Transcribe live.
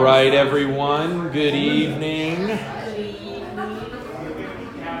Right, everyone. Good evening.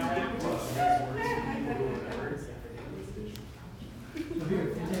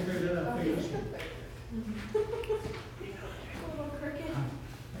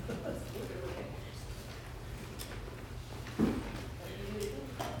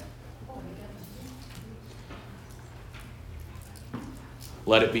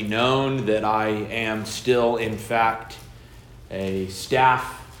 Let it be known that I am still, in fact, a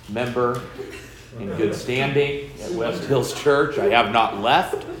staff member in good standing at West Hills Church. I have not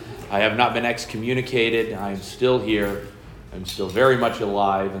left. I have not been excommunicated. I am still here. I'm still very much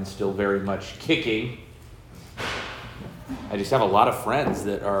alive and still very much kicking. I just have a lot of friends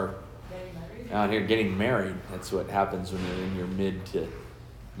that are out here getting married. That's what happens when you're in your mid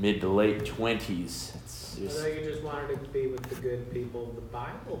to late 20s. I know you just wanted to be with the good people of the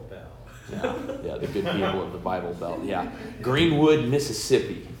Bible Belt. Yeah, the good people of the Bible Belt. Yeah, Greenwood,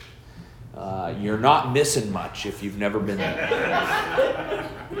 Mississippi. You're not missing much if you've never been there.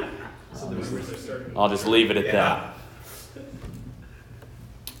 I'll just leave it at that.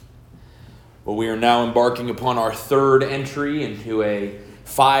 Well, we are now embarking upon our third entry into a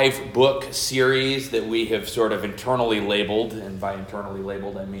 5-book series that we have sort of internally labeled, and by internally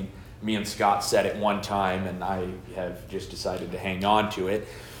labeled I mean me and Scott said it one time, and I have just decided to hang on to it.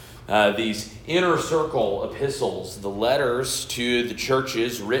 These inner circle epistles, the letters to the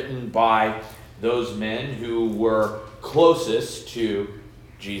churches written by those men who were closest to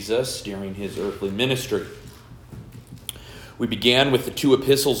Jesus during his earthly ministry. We began with the 2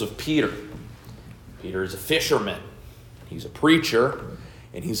 epistles of Peter. Peter is a fisherman, he's a preacher,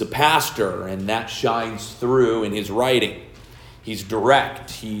 and he's a pastor, and that shines through in his writing. He's direct,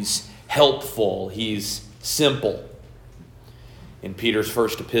 he's helpful, he's simple. In Peter's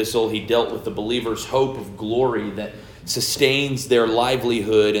first epistle, he dealt with the believer's hope of glory that sustains their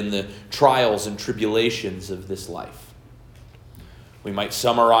livelihood in the trials and tribulations of this life. We might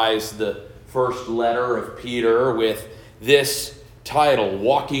summarize the first letter of Peter with this title,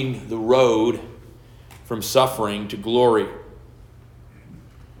 Walking the Road from Suffering to Glory.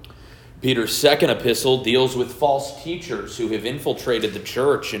 Peter's second epistle deals with false teachers who have infiltrated the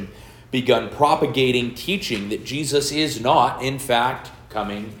church and begun propagating teaching that Jesus is not, in fact,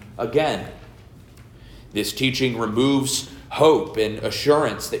 coming again. This teaching removes hope and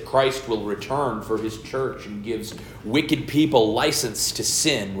assurance that Christ will return for his church and gives wicked people license to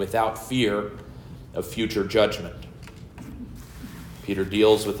sin without fear of future judgment. Peter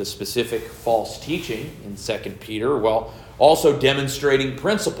deals with a specific false teaching in 2 Peter, while also demonstrating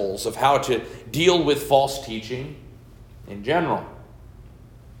principles of how to deal with false teaching in general.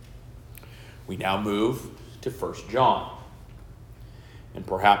 We now move to 1 John. And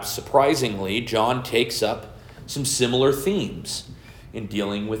perhaps surprisingly, John takes up some similar themes in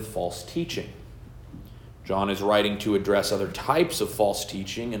dealing with false teaching. John is writing to address other types of false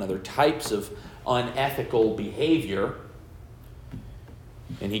teaching and other types of unethical behavior.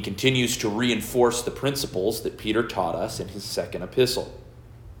 And he continues to reinforce the principles that Peter taught us in his second epistle.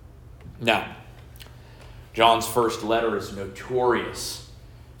 Now, John's first letter is notorious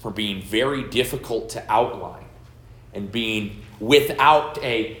for being very difficult to outline and being without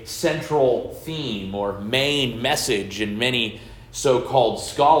a central theme or main message, and many so-called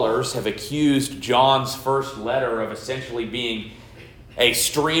scholars have accused John's first letter of essentially being a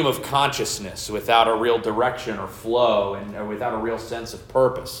stream of consciousness without a real direction or flow and without a real sense of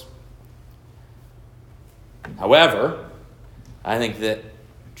purpose. However, I think that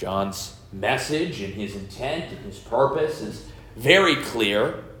John's message and his intent and his purpose is very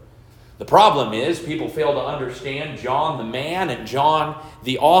clear. The problem is people fail to understand John the man and John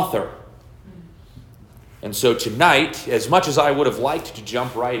the author. And so tonight, as much as I would have liked to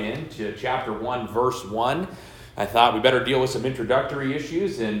jump right into chapter 1, verse 1, I thought we better deal with some introductory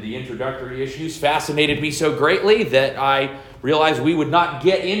issues, and the introductory issues fascinated me so greatly that I realized we would not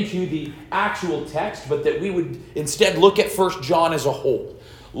get into the actual text, but that we would instead look at 1 John as a whole.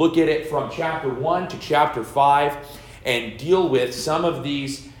 Look at it from chapter 1 to chapter 5 and deal with some of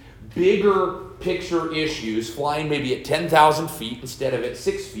these bigger picture issues, flying maybe at 10,000 feet instead of at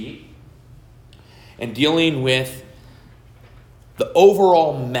 6 feet, and dealing with the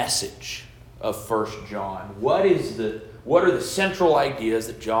overall message of 1 John. What are the central ideas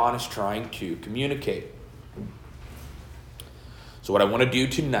that John is trying to communicate? So what I want to do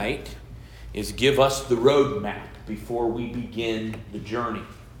tonight is give us the roadmap before we begin the journey.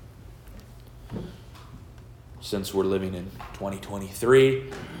 Since we're living in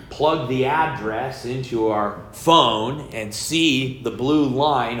 2023, plug the address into our phone and see the blue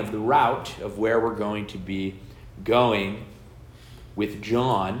line of the route of where we're going to be going with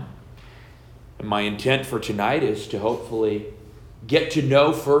John. And my intent for tonight is to hopefully get to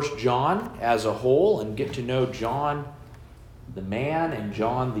know 1 John as a whole and get to know John the man and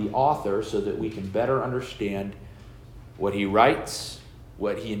John the author so that we can better understand what he writes,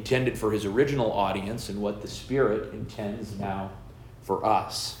 what he intended for his original audience, and what the Spirit intends now for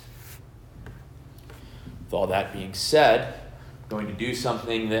us. With all that being said, I'm going to do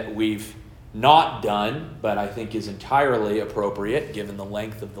something that we've not done, but I think is entirely appropriate given the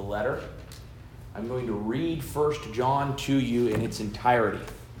length of the letter. I'm going to read 1 John to you in its entirety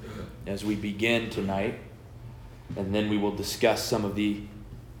as we begin tonight, and then we will discuss some of the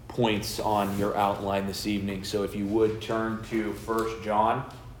points on your outline this evening. So if you would turn to 1 John.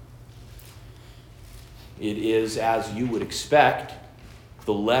 It is, as you would expect,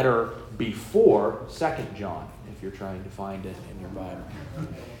 the letter before 2 John, if you're trying to find it in your Bible.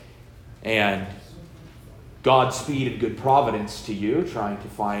 And Godspeed and good providence to you, trying to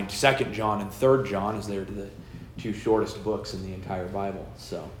find 2 John and 3 John, as they're the two shortest books in the entire Bible.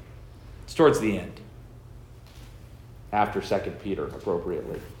 So it's towards the end, after 2 Peter,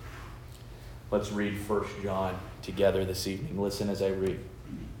 appropriately. Let's read 1 John together this evening. Listen as I read.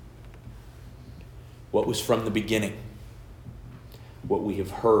 What was from the beginning, what we have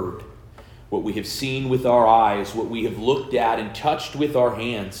heard, what we have seen with our eyes, what we have looked at and touched with our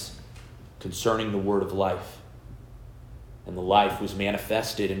hands, concerning the word of life. And the life was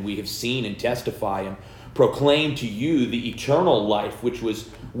manifested, and we have seen and testify and proclaim to you the eternal life which was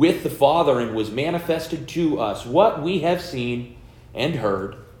with the Father and was manifested to us. What we have seen and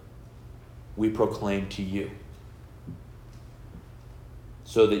heard, we proclaim to you,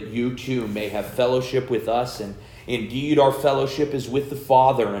 so that you too may have fellowship with us. And indeed our fellowship is with the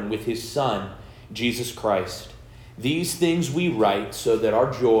Father and with his Son, Jesus Christ. These things we write so that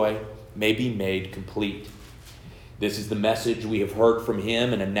our joy may be made complete. This is the message we have heard from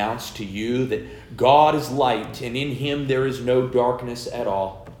him and announced to you, that God is light, and in him there is no darkness at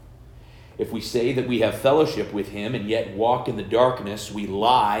all. If we say that we have fellowship with him and yet walk in the darkness, we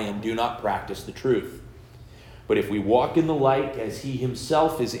lie and do not practice the truth. But if we walk in the light as he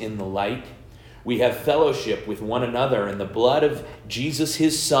himself is in the light, we have fellowship with one another, and the blood of Jesus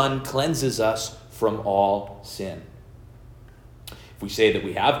his Son cleanses us from all sin. If we say that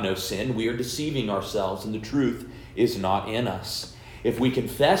we have no sin, we are deceiving ourselves, and the truth is not in us. If we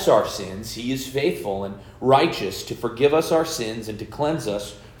confess our sins, he is faithful and righteous to forgive us our sins and to cleanse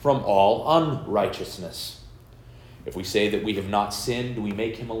us from all unrighteousness. If we say that we have not sinned, we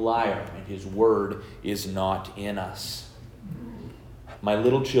make him a liar, and his word is not in us. My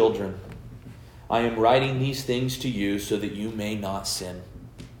little children, I am writing these things to you so that you may not sin.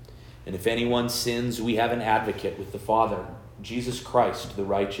 And if anyone sins, we have an advocate with the Father, Jesus Christ the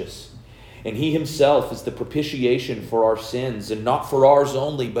righteous. And he himself is the propitiation for our sins, and not for ours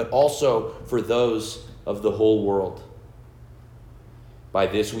only, but also for those of the whole world. By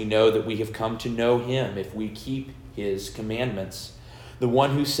this we know that we have come to know him, if we keep his commandments. The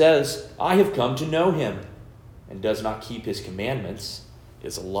one who says, I have come to know him, and does not keep his commandments,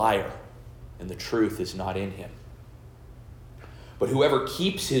 is a liar, and the truth is not in him. But whoever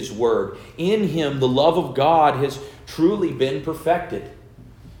keeps his word, in him the love of God has truly been perfected.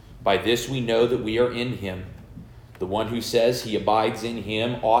 By this we know that we are in him. The one who says he abides in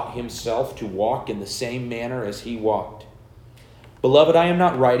him ought himself to walk in the same manner as he walked. Beloved, I am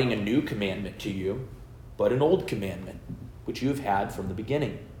not writing a new commandment to you, but an old commandment, which you have had from the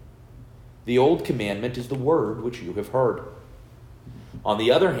beginning. The old commandment is the word which you have heard. On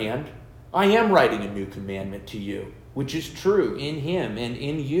the other hand, I am writing a new commandment to you, which is true in him and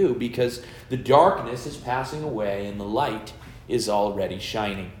in you, because the darkness is passing away and the light is already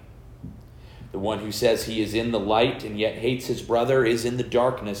shining. The one who says he is in the light and yet hates his brother is in the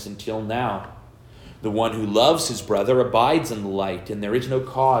darkness until now. The one who loves his brother abides in the light, and there is no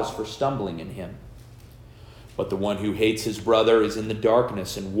cause for stumbling in him. But the one who hates his brother is in the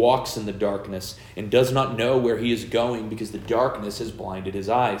darkness and walks in the darkness and does not know where he is going, because the darkness has blinded his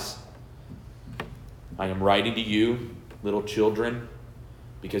eyes. I am writing to you, little children,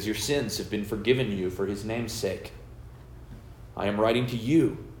 because your sins have been forgiven you for his name's sake. I am writing to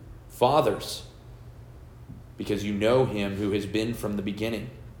you, fathers, because you know him who has been from the beginning.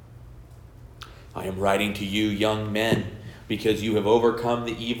 I am writing to you, young men, because you have overcome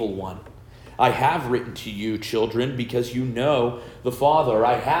the evil one. I have written to you, children, because you know the Father.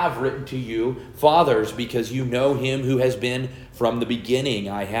 I have written to you, fathers, because you know him who has been from the beginning.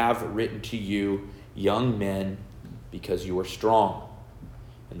 I have written to you, young men, because you are strong,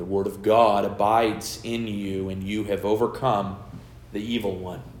 and the word of God abides in you, and you have overcome the evil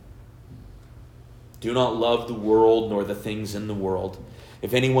one. Do not love the world nor the things in the world.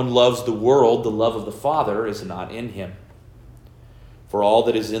 If anyone loves the world, the love of the Father is not in him. For all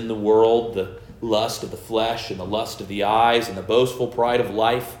that is in the world, the lust of the flesh and the lust of the eyes and the boastful pride of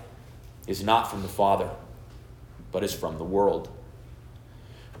life, is not from the Father, but is from the world.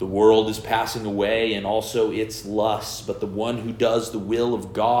 The world is passing away and also its lusts, but the one who does the will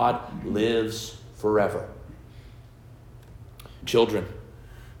of God lives forever. Children,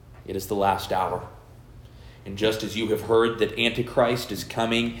 it is the last hour. And just as you have heard that Antichrist is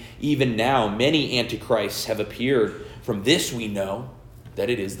coming, even now many Antichrists have appeared. From this we know that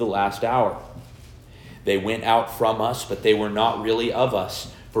it is the last hour. They went out from us, but they were not really of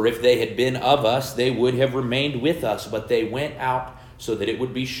us. For if they had been of us, they would have remained with us. But they went out so that it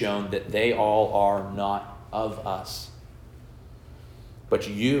would be shown that they all are not of us. But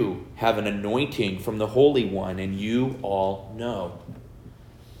you have an anointing from the Holy One, and you all know.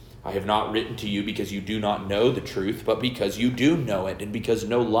 I have not written to you because you do not know the truth, but because you do know it, and because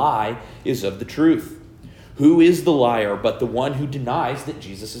no lie is of the truth. Who is the liar but the one who denies that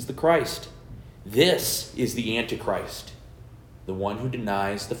Jesus is the Christ? This is the Antichrist, the one who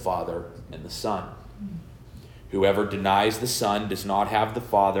denies the Father and the Son. Whoever denies the Son does not have the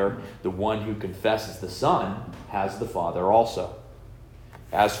Father. The one who confesses the Son has the Father also.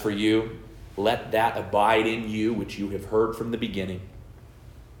 As for you, let that abide in you which you have heard from the beginning.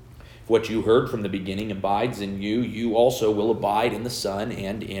 If what you heard from the beginning abides in you, you also will abide in the Son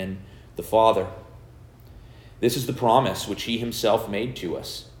and in the Father. This is the promise which he himself made to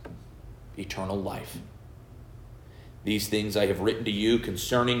us, eternal life. These things I have written to you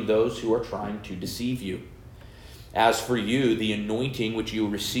concerning those who are trying to deceive you. As for you, the anointing which you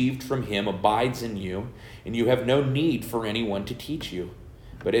received from him abides in you, and you have no need for anyone to teach you.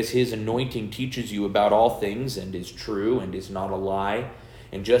 But as his anointing teaches you about all things, and is true, and is not a lie,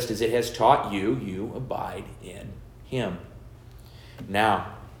 and just as it has taught you, you abide in him.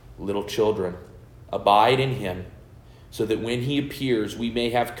 Now, little children, abide in him, so that when he appears, we may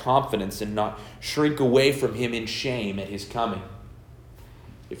have confidence and not shrink away from him in shame at his coming.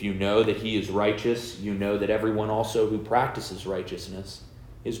 If you know that he is righteous, you know that everyone also who practices righteousness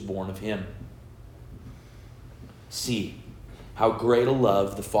is born of him. See how great a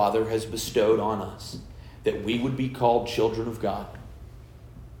love the Father has bestowed on us, that we would be called children of God.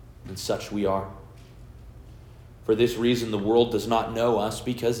 And such we are. For this reason the world does not know us,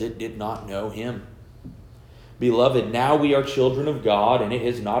 because it did not know him. Beloved, now we are children of God, and it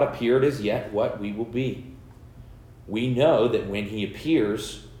has not appeared as yet what we will be. We know that when he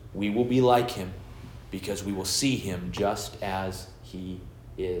appears, we will be like him, because we will see him just as he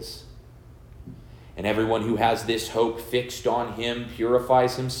is. And everyone who has this hope fixed on him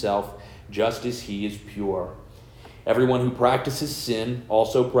purifies himself just as he is pure. Everyone who practices sin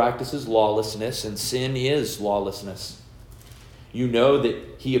also practices lawlessness, and sin is lawlessness. You know that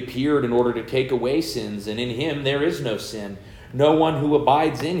he appeared in order to take away sins, and in him there is no sin. No one who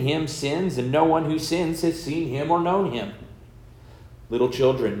abides in him sins, and no one who sins has seen him or known him. Little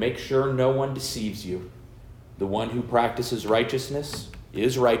children, make sure no one deceives you. The one who practices righteousness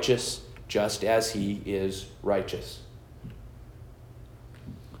is righteous, just as he is righteous.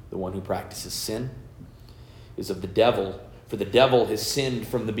 The one who practices sin is of the devil, for the devil has sinned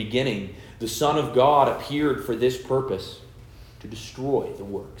from the beginning. The Son of God appeared for this purpose, to destroy the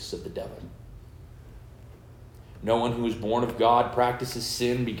works of the devil. No one who is born of God practices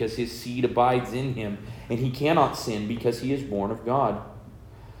sin, because his seed abides in him, and he cannot sin because he is born of God.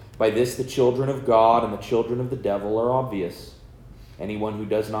 By this the children of God and the children of the devil are obvious. Anyone who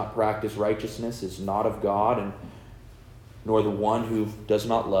does not practice righteousness is not of God, and nor the one who does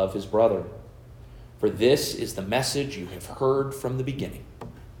not love his brother. For this is the message you have heard from the beginning,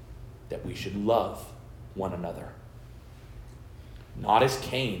 that we should love one another. Not as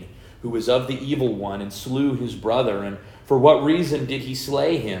Cain, who was of the evil one and slew his brother. And for what reason did he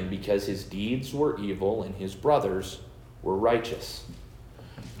slay him? Because his deeds were evil and his brothers were righteous.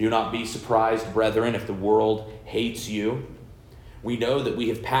 Do not be surprised, brethren, if the world hates you. We know that we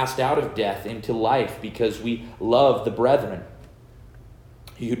have passed out of death into life because we love the brethren.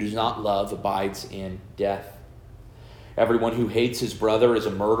 He who does not love abides in death. Everyone who hates his brother is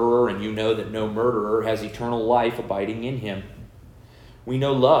a murderer, and you know that no murderer has eternal life abiding in him. We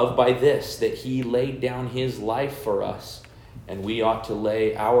know love by this, that he laid down his life for us, and we ought to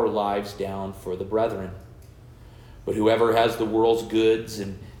lay our lives down for the brethren. But whoever has the world's goods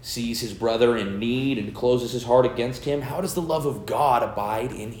and sees his brother in need and closes his heart against him, how does the love of God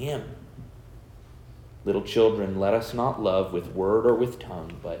abide in him? Little children, let us not love with word or with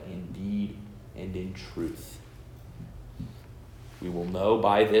tongue, but in deed and in truth. We will know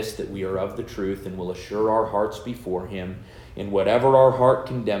by this that we are of the truth, and will assure our hearts before him in whatever our heart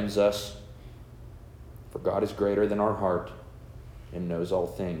condemns us. For God is greater than our heart and knows all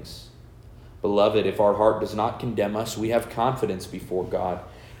things. Beloved, if our heart does not condemn us, we have confidence before God.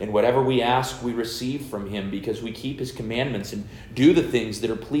 And whatever we ask, we receive from him, because we keep his commandments and do the things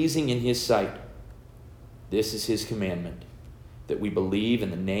that are pleasing in his sight. This is his commandment, that we believe in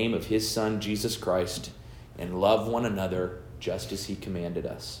the name of his Son, Jesus Christ, and love one another just as he commanded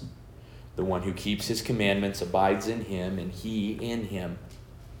us. The one who keeps his commandments abides in him, and he in him.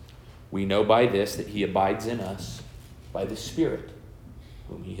 We know by this that he abides in us by the Spirit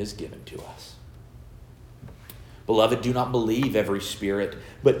whom he has given to us. Beloved, do not believe every spirit,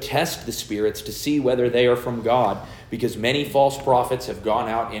 but test the spirits to see whether they are from God, because many false prophets have gone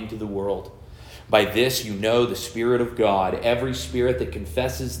out into the world. By this you know the Spirit of God. Every spirit that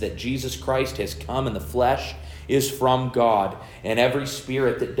confesses that Jesus Christ has come in the flesh is from God, and every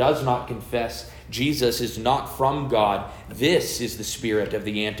spirit that does not confess Jesus is not from God. This is the spirit of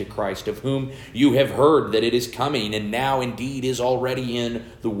the Antichrist, of whom you have heard that it is coming, and now indeed is already in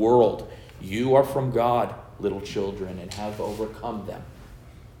the world. You are from God, little children, and have overcome them.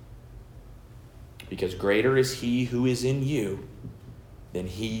 Because greater is he who is in you than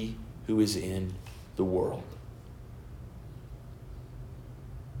he who is in the world.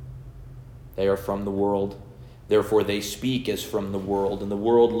 They are from the world, therefore they speak as from the world, and the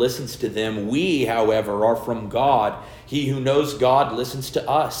world listens to them. We, however, are from God. He who knows God listens to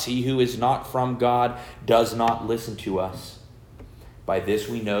us. He who is not from God does not listen to us. By this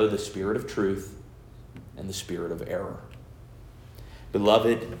we know the spirit of truth and the spirit of error.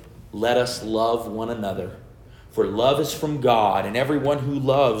 Beloved, let us love one another, for love is from God, and everyone who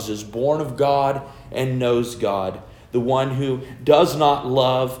loves is born of God and knows God. The one who does not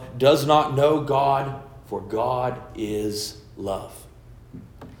love does not know God, for God is love.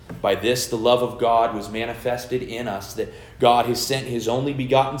 By this the love of God was manifested in us, that God has sent his only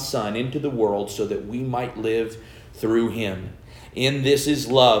begotten Son into the world so that we might live through him. In this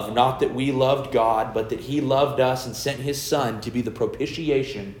is love, not that we loved God, but that he loved us and sent his Son to be the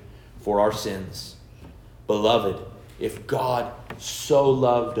propitiation for our sins. Beloved, if God so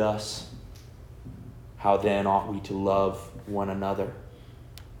loved us, how then ought we to love one another?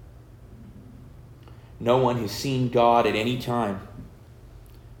 No one has seen God at any time.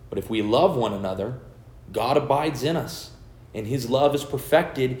 But if we love one another, God abides in us, and his love is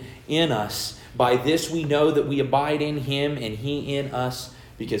perfected in us. By this we know that we abide in him and he in us,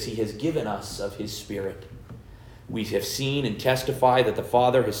 because he has given us of his Spirit. We have seen and testify that the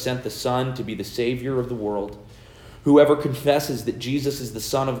Father has sent the Son to be the Savior of the world. Whoever confesses that Jesus is the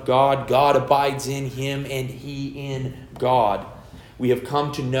Son of God, God abides in him and he in God. We have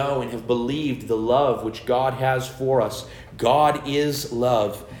come to know and have believed the love which God has for us. God is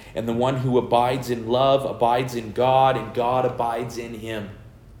love, and the one who abides in love abides in God, and God abides in him.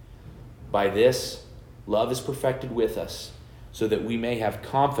 By this, love is perfected with us, so that we may have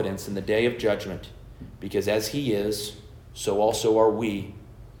confidence in the day of judgment, because as he is, so also are we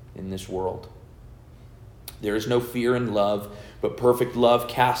in this world. There is no fear in love, but perfect love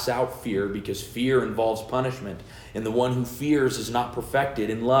casts out fear, because fear involves punishment, and the one who fears is not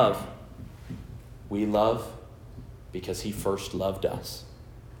perfected in love. We love because he first loved us.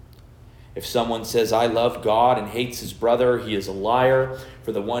 If someone says, I love God, and hates his brother, he is a liar.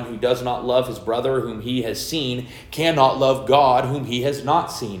 For the one who does not love his brother whom he has seen cannot love God whom he has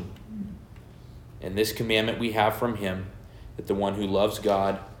not seen. And this commandment we have from him, that the one who loves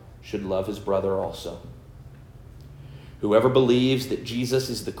God should love his brother also. Whoever believes that Jesus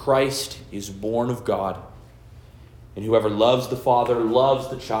is the Christ is born of God. And whoever loves the Father loves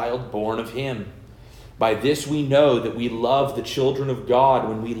the child born of him. By this we know that we love the children of God,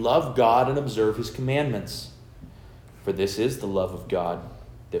 when we love God and observe his commandments. For this is the love of God,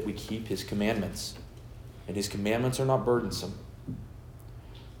 that we keep his commandments. And his commandments are not burdensome.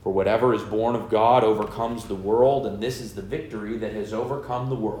 For whatever is born of God overcomes the world, and this is the victory that has overcome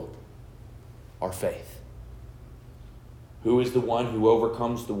the world, our faith. Who is the one who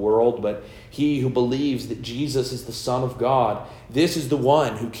overcomes the world but he who believes that Jesus is the Son of God? This is the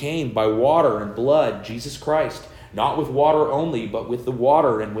one who came by water and blood, Jesus Christ, not with water only, but with the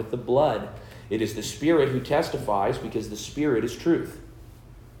water and with the blood. It is the Spirit who testifies, because the Spirit is truth.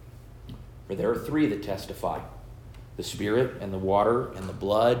 For there are three that testify, the Spirit and the water and the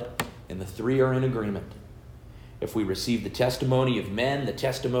blood, and the three are in agreement. If we receive the testimony of men, the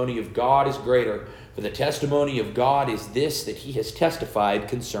testimony of God is greater. For the testimony of God is this, that he has testified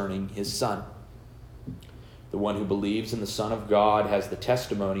concerning his Son. The one who believes in the Son of God has the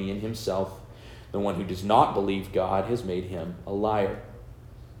testimony in himself. The one who does not believe God has made him a liar,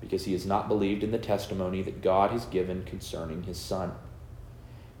 because he has not believed in the testimony that God has given concerning his Son.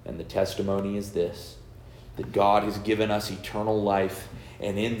 And the testimony is this, that God has given us eternal life,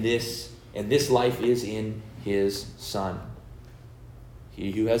 and this life is in his Son.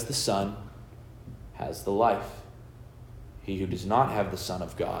 He who has the Son has the life. He who does not have the Son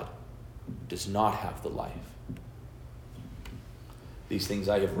of God does not have the life. These things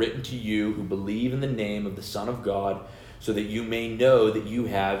I have written to you who believe in the name of the Son of God, so that you may know that you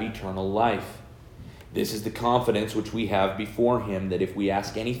have eternal life. This is the confidence which we have before him, that if we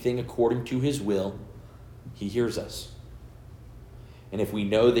ask anything according to his will, he hears us. And if we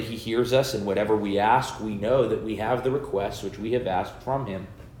know that he hears us in whatever we ask, we know that we have the requests which we have asked from him.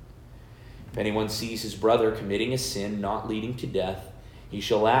 If anyone sees his brother committing a sin not leading to death, he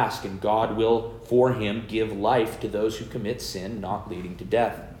shall ask, and God will for him give life to those who commit sin not leading to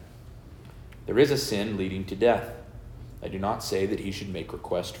death. There is a sin leading to death. I do not say that he should make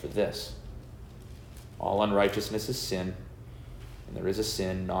request for this. All unrighteousness is sin, and there is a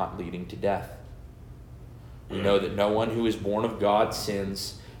sin not leading to death. We know that no one who is born of God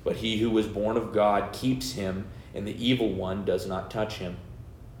sins, but he who is born of God keeps him, and the evil one does not touch him.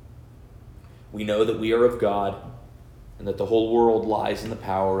 We know that we are of God, and that the whole world lies in the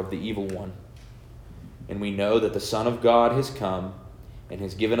power of the evil one. And we know that the Son of God has come and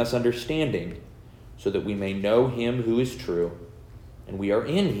has given us understanding, so that we may know him who is true, and we are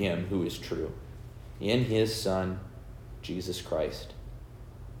in him who is true, in his Son, Jesus Christ.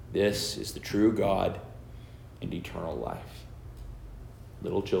 This is the true God and eternal life.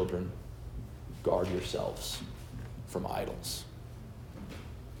 Little children, guard yourselves from idols.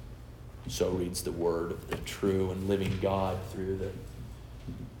 So reads the word of the true and living God through the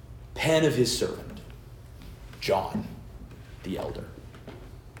pen of his servant, John the elder.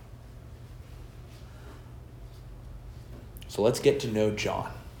 So let's get to know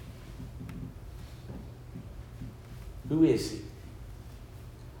John. Who is he?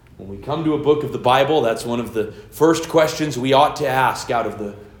 When we come to a book of the Bible, that's one of the first questions we ought to ask out of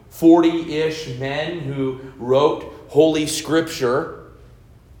the 40-ish men who wrote Holy Scripture.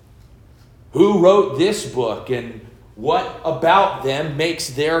 Who wrote this book, and what about them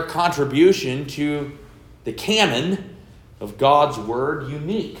makes their contribution to the canon of God's Word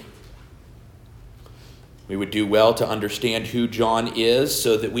unique? We would do well to understand who John is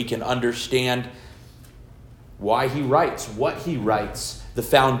so that we can understand why he writes, what he writes, the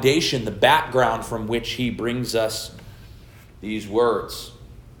foundation, the background from which he brings us these words.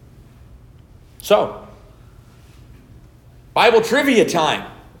 So, Bible trivia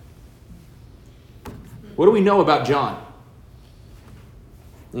time. What do we know about John?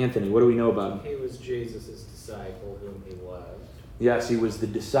 Anthony, what do we know about him? He was Jesus' disciple whom he loved. Yes, he was the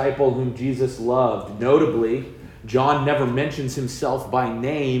disciple whom Jesus loved. Notably, John never mentions himself by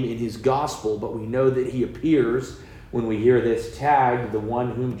name in his gospel, but we know that he appears when we hear this tag, the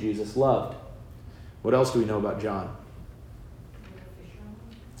one whom Jesus loved. What else do we know about John?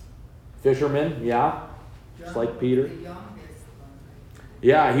 Fisherman, yeah. Just like Peter.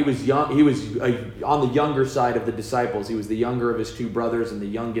 Yeah, he was young. He was on the younger side of the disciples. He was the younger of his two brothers and the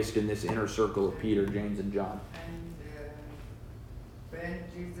youngest in this inner circle of Peter, James, and John. And when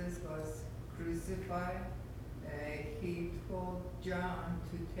Jesus was crucified, he told John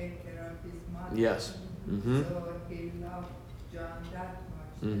to take care of his mother. Yes. Mm-hmm. So he loved John that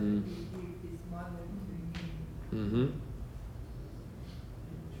much Mm-hmm. that he gave his mother to him.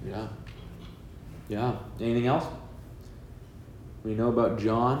 Mm-hmm. Yeah. Yeah. Anything else we know about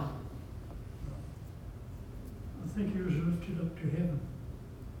John? I think he was lifted up to heaven.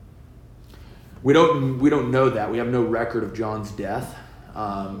 We don't know that. We have no record of John's death.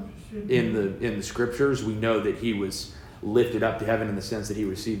 In the scriptures, we know that he was lifted up to heaven in the sense that he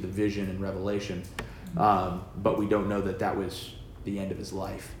received the vision and revelation, but we don't know that that was the end of his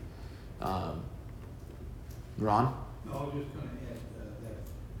life. Ron? No, I was just going to add that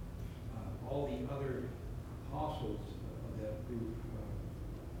all the other apostles of that group,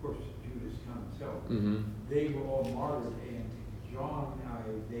 of course, Judas himself, Mm-hmm. they were all martyred, and John,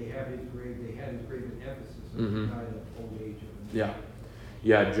 they had his grave in Ephesus, and Mm-hmm. he died at old age.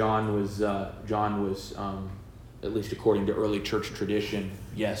 Yeah. John was at least according to early church tradition,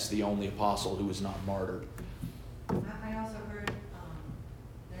 yes, the only apostle who was not martyred. I also heard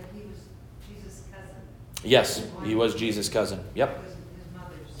that he was Jesus' cousin. Yes, he was Jesus' cousin. Yep. It was his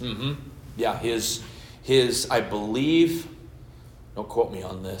mother's. Mm-hmm. Yeah, his I believe, don't quote me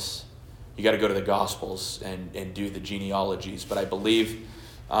on this. You got to go to the Gospels and do the genealogies, but I believe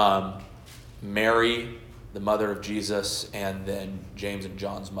Mary, the mother of Jesus, and then James and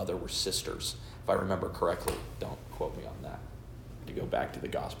John's mother were sisters. if I remember correctly. Don't quote me on that. To go back to the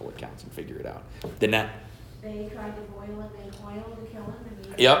gospel accounts and figure it out. Didn't that? They tried to boil him in oil to kill him.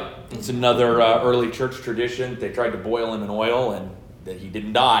 And Yep, it's another early church tradition. They tried to boil him in oil, and that he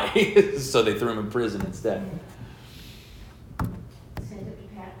didn't die, so they threw him in prison instead. Sent him to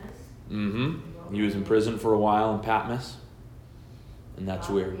Patmos. Mm-hmm. He was in prison for a while in Patmos, and that's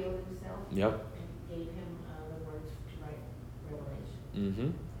God weird. revealed himself. Yep. And gave him the words to write Revelation. Mm-hmm.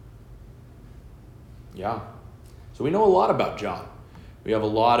 Yeah. So we know a lot about John. We have a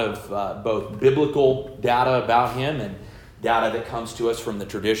lot of both biblical data about him and data that comes to us from the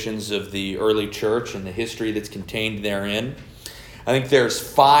traditions of the early church and the history that's contained therein. I think there's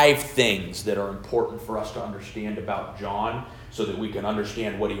 5 things that are important for us to understand about John so that we can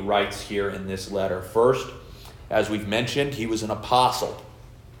understand what he writes here in this letter. First, as we've mentioned, he was an apostle.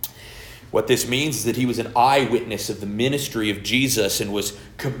 What this means is that he was an eyewitness of the ministry of Jesus and was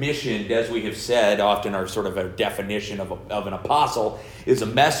commissioned, as we have said, often our sort of a definition of an apostle is a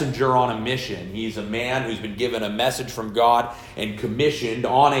messenger on a mission. He's a man who's been given a message from God and commissioned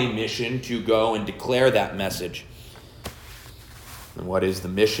on a mission to go and declare that message. And what is the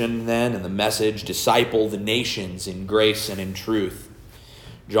mission then? And the message, disciple the nations in grace and in truth.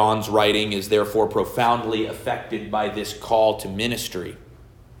 John's writing is therefore profoundly affected by this call to ministry.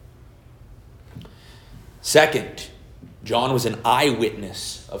 Second, John was an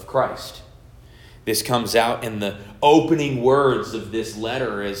eyewitness of Christ. This comes out in the opening words of this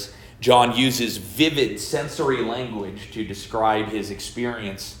letter as John uses vivid sensory language to describe his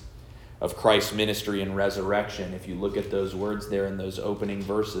experience of Christ's ministry and resurrection. If you look at those words there in those opening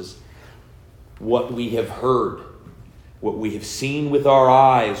verses, what we have heard, what we have seen with our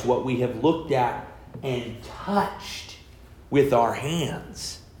eyes, what we have looked at and touched with our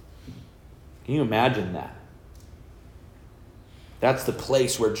hands. Can you imagine that? That's the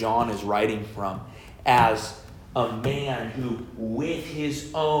place where John is writing from as a man who, with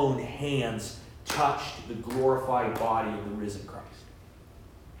his own hands, touched the glorified body of the risen Christ.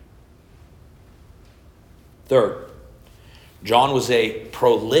 Third, John was a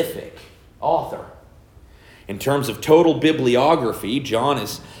prolific author. In terms of total bibliography, John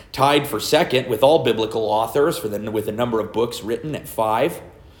is tied for second with all biblical authors with a number of books written at 5.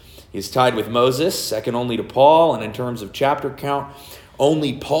 He's tied with Moses, second only to Paul, and in terms of chapter count,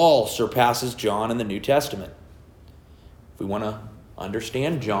 only Paul surpasses John in the New Testament. If we want to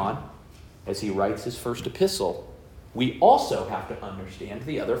understand John as he writes his first epistle, we also have to understand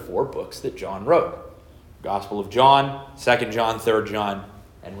the other 4 books that John wrote. Gospel of John, 2 John, 3 John,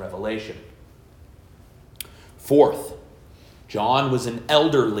 and Revelation. Fourth, John was an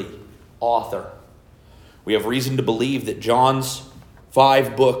elderly author. We have reason to believe that John's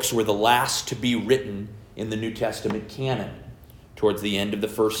 5 books were the last to be written in the New Testament canon towards the end of the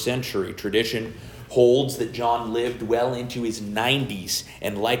 1st century. Tradition holds that John lived well into his 90s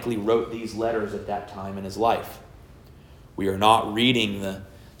and likely wrote these letters at that time in his life. We are not reading the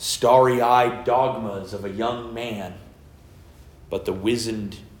starry-eyed dogmas of a young man, but the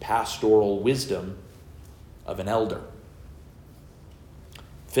wizened pastoral wisdom of an elder.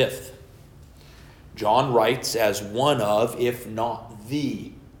 Fifth, John writes as one of, if not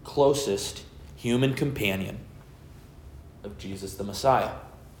the closest human companion of Jesus the Messiah.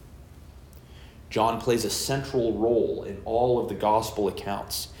 John plays a central role in all of the gospel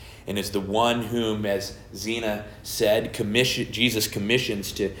accounts and is the one whom, as Zena said, Jesus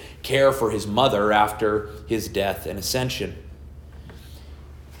commissions to care for his mother after his death and ascension.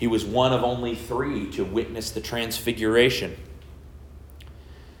 He was one of only 3 to witness the transfiguration.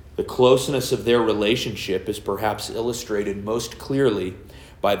 The closeness of their relationship is perhaps illustrated most clearly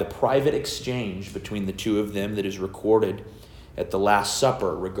by the private exchange between the 2 of them that is recorded at the Last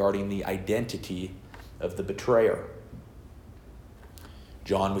Supper regarding the identity of the betrayer.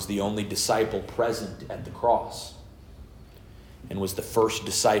 John was the only disciple present at the cross and was the first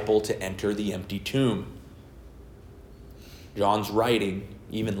disciple to enter the empty tomb. John's writing,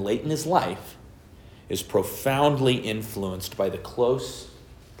 even late in his life, is profoundly influenced by the close,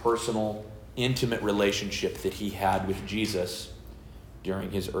 personal, intimate relationship that he had with Jesus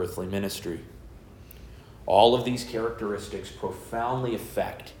during his earthly ministry. All of these characteristics profoundly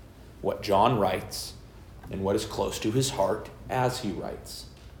affect what John writes and what is close to his heart as he writes.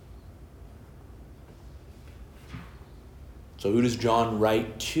 So who does John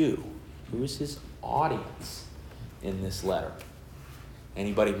write to? Who is his audience in this letter?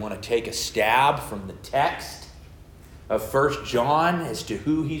 Anybody want to take a stab from the text of 1 John as to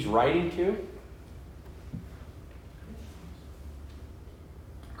who he's writing to?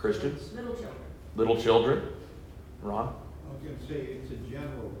 Christians? Little children. Little children? Ron? I was going to say it's a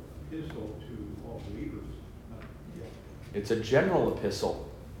general epistle to all believers. It's a general epistle.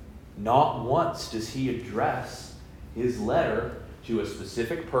 Not once does he address his letter to a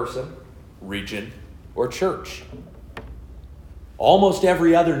specific person, region, or church. Almost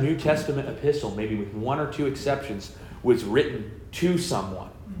every other New Testament epistle, maybe with one or two exceptions, was written to someone.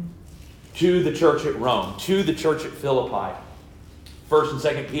 To the church at Rome, to the church at Philippi, 1st and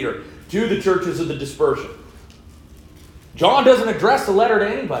 2nd Peter, to the churches of the dispersion. John doesn't address the letter to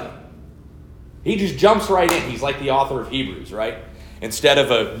anybody. He just jumps right in. He's like the author of Hebrews, right? Instead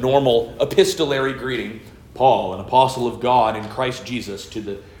of a normal epistolary greeting, Paul, an apostle of God in Christ Jesus, to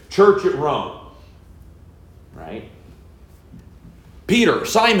the church at Rome, right? Peter,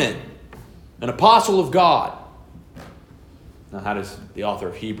 Simon, an apostle of God. Now, how does the author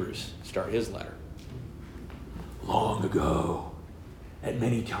of Hebrews start his letter? Long ago, at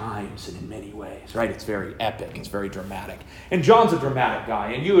many times and in many ways, right? It's very epic. It's very dramatic. And John's a dramatic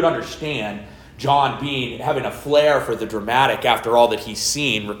guy, and you would understand John having a flair for the dramatic after all that he's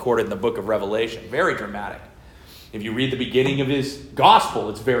seen recorded in the book of Revelation. Very dramatic. If you read the beginning of his gospel,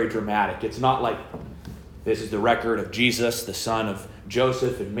 it's very dramatic. It's not like this is the record of Jesus, the son of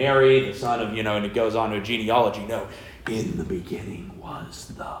Joseph and Mary, the son of, and it goes on to a genealogy. No, in the beginning was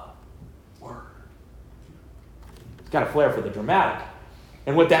the Word. He's got a flair for the dramatic.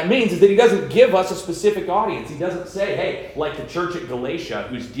 And what that means is that he doesn't give us a specific audience. He doesn't say, hey, like the church at Galatia,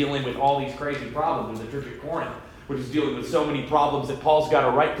 who's dealing with all these crazy problems, or the church at Corinth, which is dealing with so many problems that Paul's got to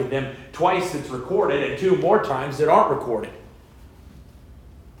write to them twice that's recorded and 2 more times that aren't recorded.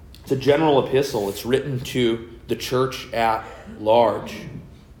 It's a general epistle. It's written to the church at large.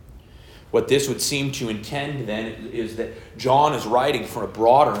 What this would seem to intend then is that John is writing for a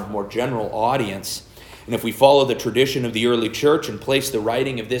broader and more general audience. And if we follow the tradition of the early church and place the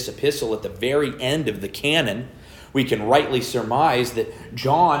writing of this epistle at the very end of the canon, we can rightly surmise that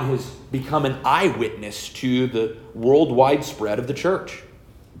John has become an eyewitness to the worldwide spread of the church.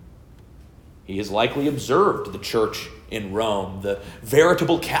 He has likely observed the church in Rome, the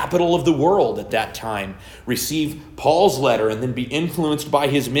veritable capital of the world at that time, receive Paul's letter and then be influenced by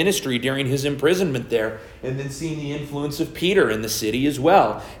his ministry during his imprisonment there, and then seen the influence of Peter in the city as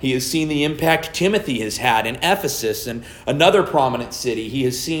well. He has seen the impact Timothy has had in Ephesus and another prominent city. He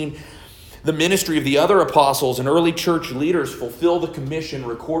has seen the ministry of the other apostles and early church leaders fulfill the commission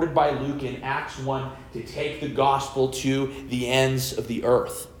recorded by Luke in Acts 1 to take the gospel to the ends of the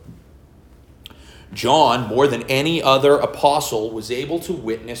earth. John, more than any other apostle, was able to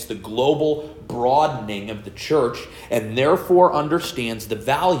witness the global broadening of the church and therefore understands the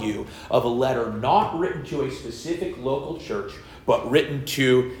value of a letter not written to a specific local church, but written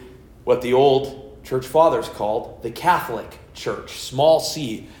to what the old church fathers called the Catholic Church, small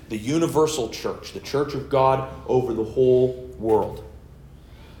c, the universal church, the church of God over the whole world.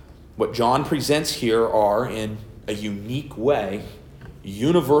 What John presents here are, in a unique way,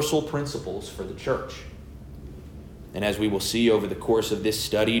 universal principles for the church. And as we will see over the course of this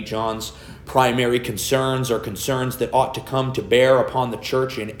study, John's primary concerns are concerns that ought to come to bear upon the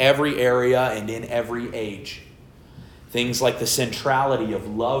church in every area and in every age. Things like the centrality of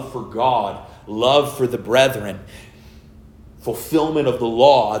love for God, love for the brethren, fulfillment of the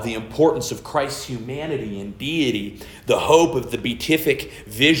law, the importance of Christ's humanity and deity, the hope of the beatific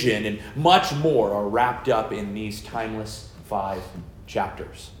vision, and much more are wrapped up in these timeless 5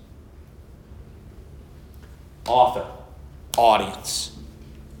 chapters. Author, audience,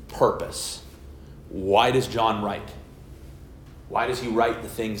 purpose. Why does John write? Why does he write the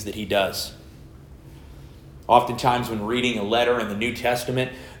things that he does? Oftentimes when reading a letter in the New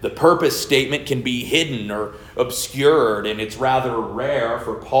Testament, the purpose statement can be hidden or obscured, and it's rather rare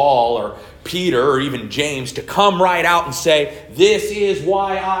for Paul or Peter or even James to come right out and say, this is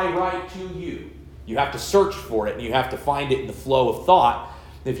why I write to you. You have to search for it, and you have to find it in the flow of thought.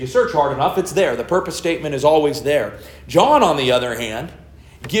 If you search hard enough, it's there. The purpose statement is always there. John, on the other hand,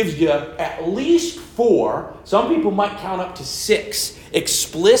 gives you at least 4, some people might count up to 6,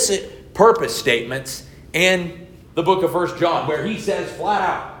 explicit purpose statements in the book of 1 John, where he says flat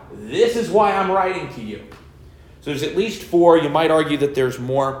out, this is why I'm writing to you. So there's at least 4. You might argue that there's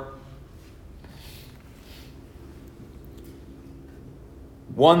more.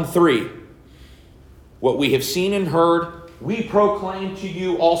 1:3. What we have seen and heard, we proclaim to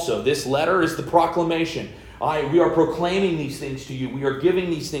you also. This letter is the proclamation. We are proclaiming these things to you. We are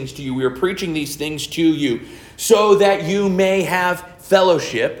giving these things to you. We are preaching these things to you so that you may have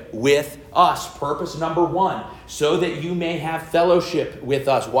fellowship with us. Purpose number 1, so that you may have fellowship with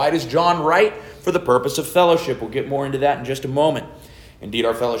us. Why does John write? For the purpose of fellowship. We'll get more into that in just a moment. Indeed,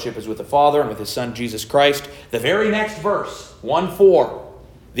 our fellowship is with the Father and with His Son, Jesus Christ. The very next verse, 1:4.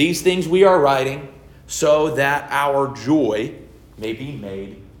 These things we are writing so that our joy may be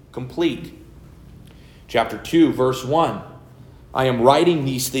made complete. Chapter 2, verse 1. I am writing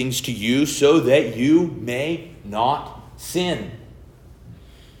these things to you so that you may not sin.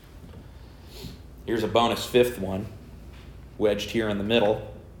 Here's a bonus fifth one, wedged here in the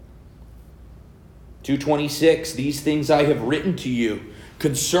middle. 2:26, these things I have written to you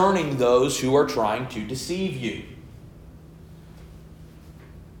concerning those who are trying to deceive you.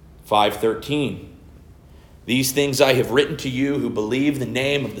 5:13, these things I have written to you who believe the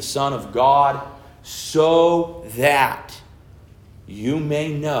name of the Son of God, so that you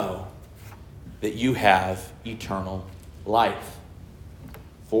may know that you have eternal life.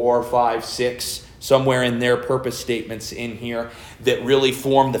 4, 5, 6, somewhere in their purpose statements in here that really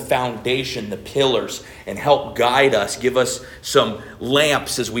form the foundation, the pillars, and help guide us, give us some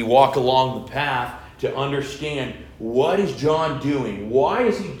lamps as we walk along the path to understand what is John doing? Why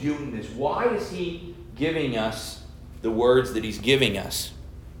is he doing this? Why is he giving us the words that he's giving us?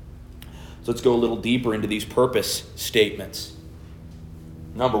 So let's go a little deeper into these purpose statements.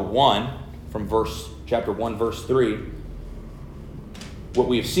 Number 1, from chapter 1, verse 3. What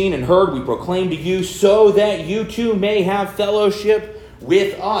we have seen and heard we proclaim to you so that you too may have fellowship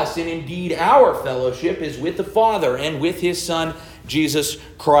with us. And indeed our fellowship is with the Father and with his Son, Jesus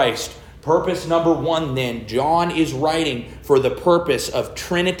Christ. Purpose number 1 then. John is writing for the purpose of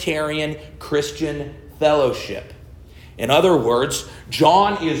Trinitarian Christian fellowship. In other words,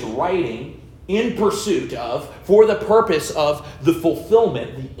 John is writing in pursuit of, for the purpose of the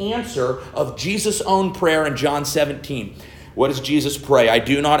fulfillment, the answer of Jesus' own prayer in John 17. What does Jesus pray? I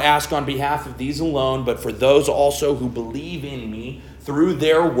do not ask on behalf of these alone, but for those also who believe in me through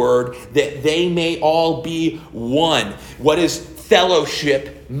their word, that they may all be one. What does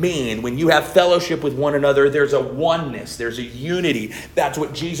fellowship mean? When you have fellowship with one another, there's a oneness, there's a unity. That's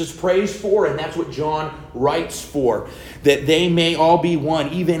what Jesus prays for, and that's what John writes for. That they may all be one,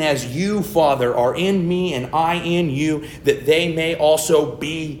 even as you, Father, are in me and I in you, that they may also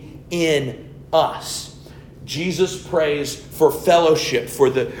be in us. Jesus prays for fellowship, for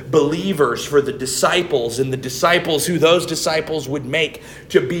the believers, for the disciples, and the disciples who those disciples would make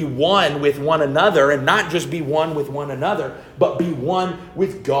to be one with one another, and not just be one with one another, but be one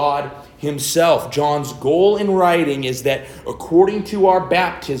with God himself. John's goal in writing is that according to our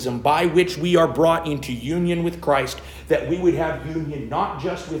baptism, by which we are brought into union with Christ, that we would have union not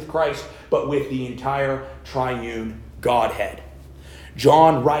just with Christ, but with the entire triune Godhead.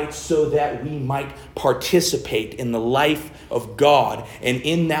 John writes so that we might participate in the life of God. And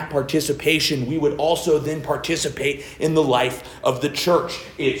in that participation, we would also then participate in the life of the church.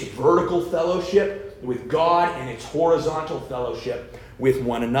 It's vertical fellowship with God and it's horizontal fellowship with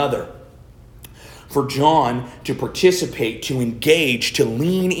one another. For John to participate, to engage, to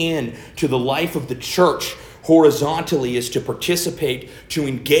lean in to the life of the church horizontally is to participate, to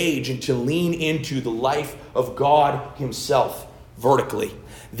engage, and to lean into the life of God himself. Vertically.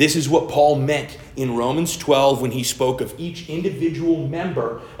 This is what Paul meant in Romans 12 when he spoke of each individual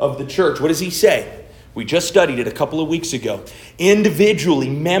member of the church. What does he say? We just studied it a couple of weeks ago.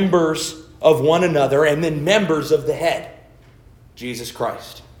 Individually members of one another and then members of the head, Jesus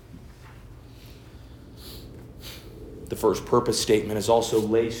Christ. The first purpose statement is also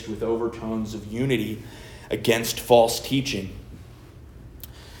laced with overtones of unity against false teaching.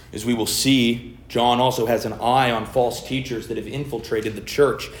 As we will see, John also has an eye on false teachers that have infiltrated the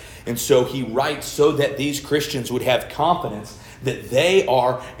church. And so he writes so that these Christians would have confidence that they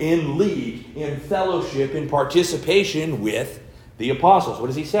are in league, in fellowship, in participation with the apostles. What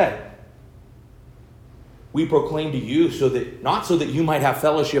does he say? We proclaim to you so that, not so that you might have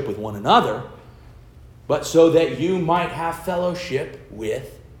fellowship with one another, but so that you might have fellowship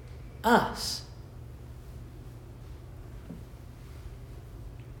with us.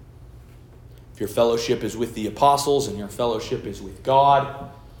 Your fellowship is with the apostles and your fellowship is with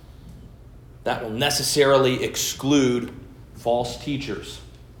God, that will necessarily exclude false teachers.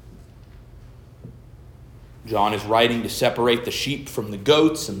 John is writing to separate the sheep from the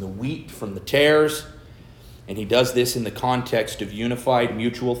goats and the wheat from the tares, and he does this in the context of unified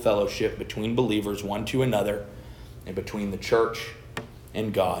mutual fellowship between believers one to another and between the church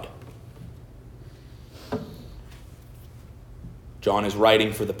and God. John is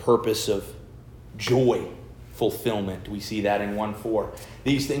writing for the purpose of joy fulfillment. We see that in 1:4.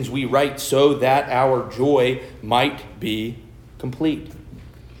 These things we write so that our joy might be complete.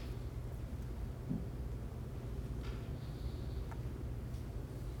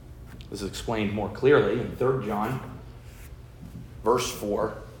 This is explained more clearly in 3 John, verse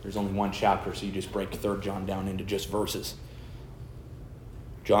 4. There's only one chapter, so you just break 3 John down into just verses.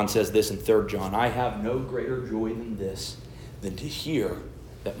 John says this in 3 John, I have no greater joy than this, than to hear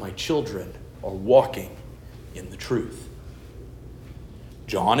that my children are walking in the truth.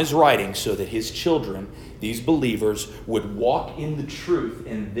 John is writing so that his children, these believers, would walk in the truth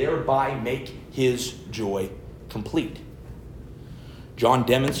and thereby make his joy complete. John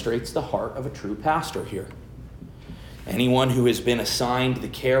demonstrates the heart of a true pastor here. Anyone who has been assigned the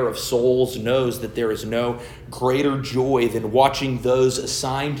care of souls knows that there is no greater joy than watching those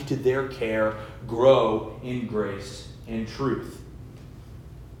assigned to their care grow in grace and truth.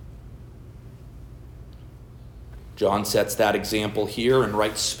 John sets that example here and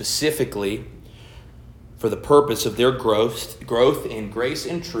writes specifically for the purpose of their growth in grace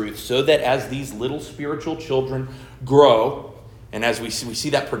and truth, so that as these little spiritual children grow, and as we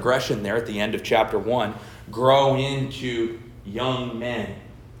see that progression there at the end of chapter 1, grow into young men.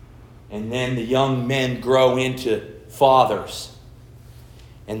 And then the young men grow into fathers.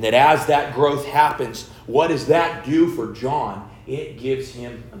 And that as that growth happens, what does that do for John? It gives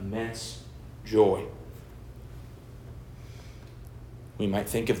him immense joy. We might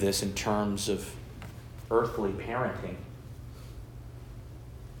think of this in terms of earthly parenting.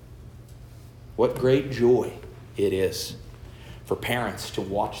 What great joy it is for parents to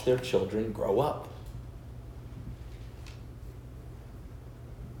watch their children grow up.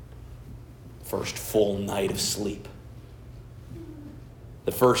 First full night of sleep.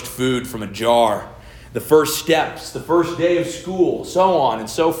 The first food from a jar. The first steps. The first day of school. So on and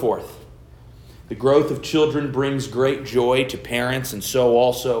so forth. The growth of children brings great joy to parents, and so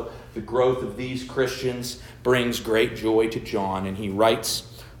also the growth of these Christians brings great joy to John. And he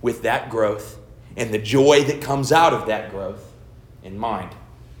writes with that growth and the joy that comes out of that growth in mind.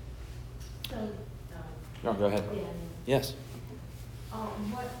 So, Oh, go ahead. yeah. Yes.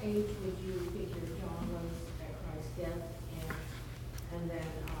 What age would you figure John was at Christ's death, and then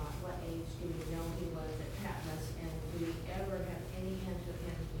what age do you know he was at Patmos, and do you ever have any hint of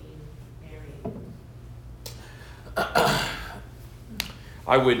him being married?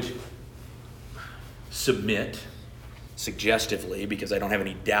 I would submit, suggestively, because I don't have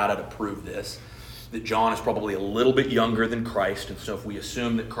any data to prove this, that John is probably a little bit younger than Christ. And so if we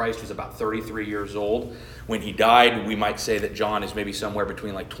assume that Christ was about 33 years old when he died, we might say that John is maybe somewhere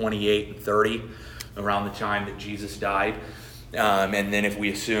between like 28 and 30 around the time that Jesus died. And then if we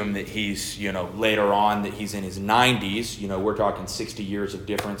assume that he's, later on that he's in his 90s, we're talking 60 years of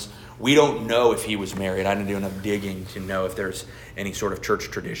difference. We don't know if he was married. I didn't do enough digging to know if there's any sort of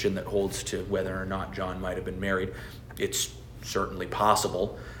church tradition that holds to whether or not John might have been married. It's certainly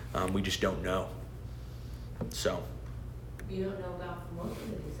possible. We just don't know. So. You don't know about most of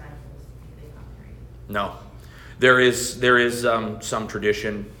the disciples if they got married? No. There is some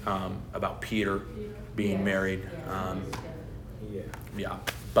tradition about Peter being married. Yeah.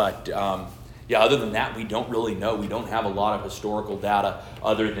 But other than that, we don't really know. We don't have a lot of historical data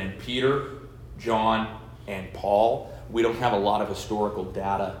other than Peter, John, and Paul. We don't have a lot of historical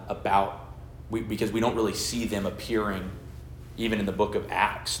data because we don't really see them appearing even in the book of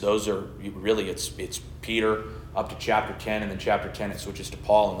Acts. Those are really, it's Peter up to chapter 10, and then chapter 10 it switches to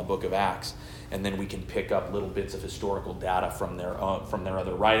Paul in the book of Acts. And then we can pick up little bits of historical data from their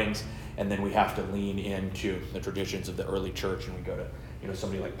other writings, and then we have to lean into the traditions of the early church, and we go to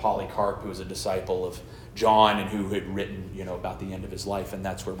somebody like Polycarp, who was a disciple of John and who had written about the end of his life, and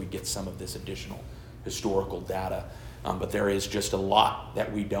that's where we get some of this additional historical data. But there is just a lot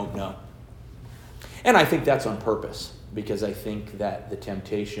that we don't know, and I think that's on purpose, because I think that the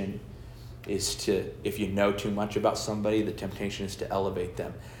temptation is to, if you know too much about somebody, the temptation is to elevate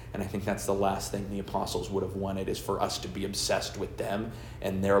them. And I think that's the last thing the apostles would have wanted, is for us to be obsessed with them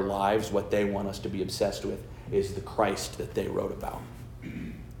and their lives. What they want us to be obsessed with is the Christ that they wrote about.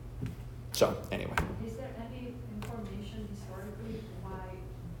 So, anyway. Is there any information historically why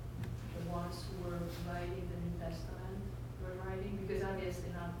the ones who were writing the New Testament were writing? Because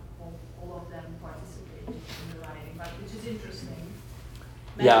obviously not all of them participated in the writing, but which is interesting.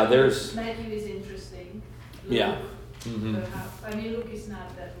 Matthew is interesting. Luke, yeah. Mm-hmm. Luke is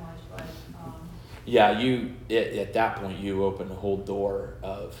not that much, but at that point you open a whole door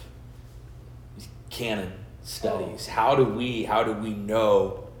of canon studies. How do we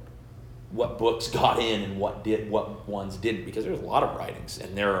know what books got in and what ones didn't? Because there's a lot of writings,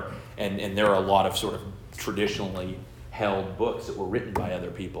 and there are a lot of sort of traditionally held books that were written by other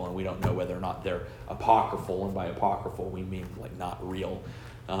people, and we don't know whether or not they're apocryphal, and by apocryphal we mean like not real.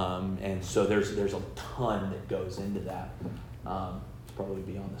 And so there's a ton that goes into that. It's probably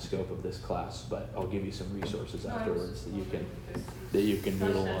beyond the scope of this class, but I'll give you some resources afterwards that you can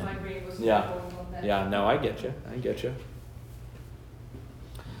noodle on. Yeah. No, I get you.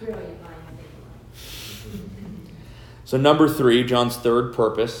 Brilliant line, I think. So number 3, John's third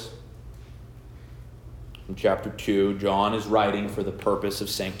purpose. In chapter 2, John is writing for the purpose of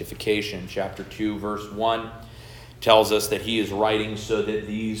sanctification. Chapter 2, verse 1 tells us that he is writing so that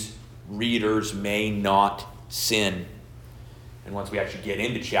these readers may not sin. And once we actually get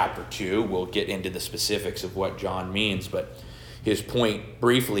into chapter 2, we'll get into the specifics of what John means. But his point,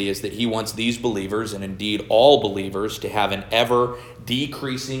 briefly, is that he wants these believers, and indeed all believers, to have an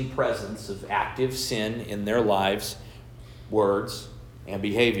ever-decreasing presence of active sin in their lives, words, and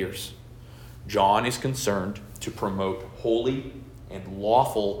behaviors. John is concerned to promote holy and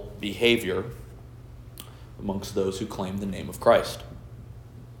lawful behavior amongst those who claim the name of Christ.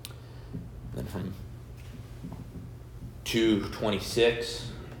 Then from 2:26,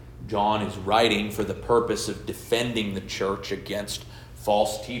 John is writing for the purpose of defending the church against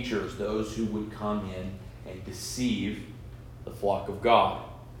false teachers, those who would come in and deceive the flock of God.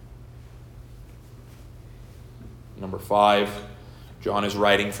 Number 5, John is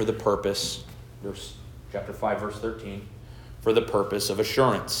writing for the purpose, chapter 5, verse 13, for the purpose of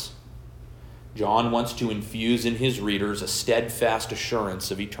assurance. John wants to infuse in his readers a steadfast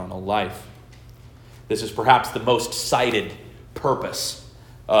assurance of eternal life. This is perhaps the most cited purpose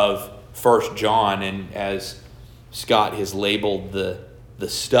of 1 John, and as Scott has labeled the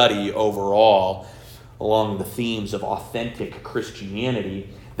study overall along the themes of authentic Christianity,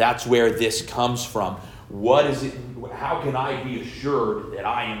 that's where this comes from. What is it? How can I be assured that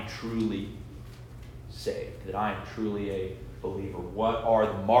I am truly saved, that I am truly a believer? What are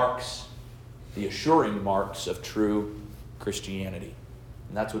the marks, the assuring marks of true Christianity?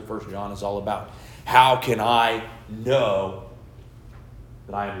 And that's what 1 John is all about. How can I know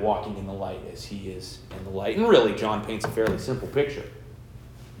that I am walking in the light as he is in the light? And really, John paints a fairly simple picture.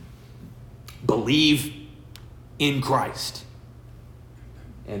 Believe in Christ,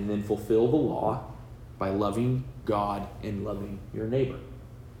 and then fulfill the law by loving God and loving your neighbor.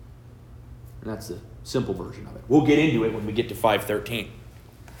 And that's the simple version of it. We'll get into it when we get to 5:13.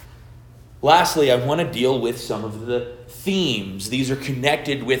 Lastly, I want to deal with some of the themes. These are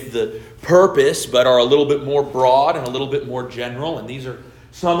connected with the purpose, but are a little bit more broad and a little bit more general. And these are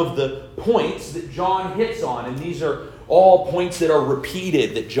some of the points that John hits on. And these are all points that are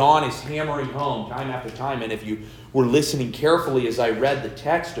repeated, that John is hammering home time after time. And if you were listening carefully as I read the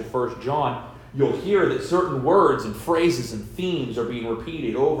text of 1 John, you'll hear that certain words and phrases and themes are being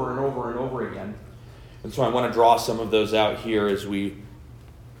repeated over and over and over again. And so I want to draw some of those out here as we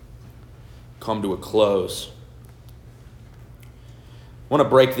come to a close. I want to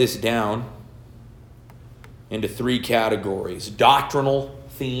break this down into 3 categories. Doctrinal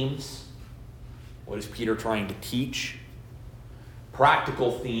themes. What is Peter trying to teach?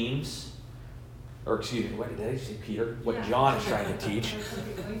 Practical themes. Or excuse me, what did I say, Peter? What John is trying to teach.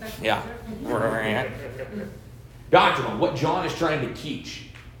 Yeah. Doctrinal, what John is trying to teach.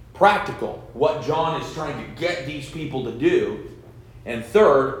 Practical, what John is trying to get these people to do. And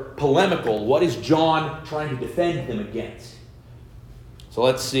third, polemical, what is John trying to defend them against? So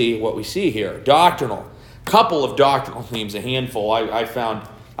let's see what we see here. Doctrinal. Couple of doctrinal themes, a handful. I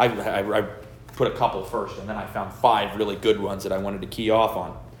put a couple first, and then I found 5 really good ones that I wanted to key off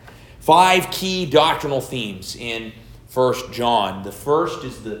on. 5 key doctrinal themes in 1 John. The first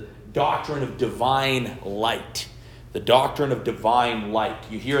is the doctrine of divine light. The doctrine of divine light.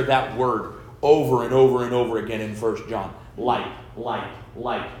 You hear that word over and over and over again in 1 John. Light, light,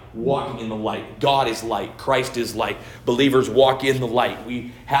 light. Walking in the light. God is light. Christ is light. Believers walk in the light.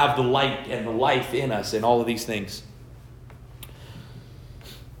 We have the light and the life in us and all of these things.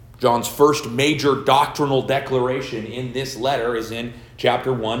 John's first major doctrinal declaration in this letter is in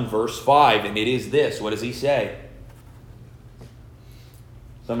chapter 1, verse 5. And it is this. What does he say?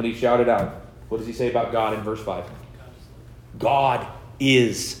 Somebody shout it out. What does he say about God in verse 5? God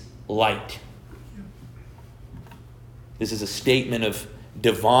is light. This is a statement of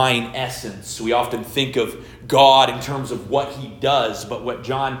divine essence. We often think of God in terms of what he does, but what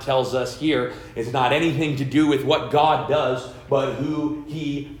John tells us here is not anything to do with what God does, but who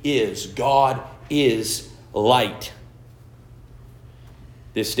he is. God is light.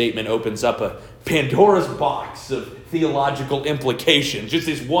 This statement opens up a Pandora's box of theological implications. Just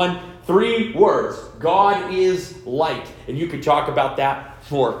this 3 words. God is light. And you could talk about that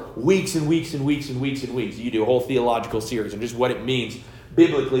for weeks and weeks and weeks and weeks and weeks. You do a whole theological series and just what it means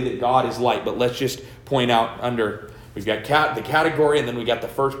biblically that God is light. But let's just point out we've got the category, and then we got the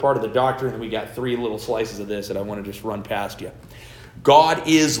first part of the doctrine, and we got 3 little slices of this that I want to just run past you. God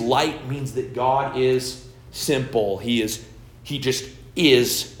is light means that God is simple. He just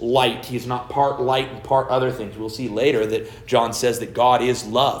is light. He is not part light and part other things. We'll see later that John says that God is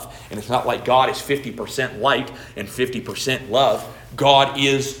love. And it's not like God is 50% light and 50% love. God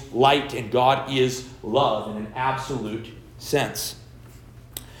is light and God is love in an absolute sense.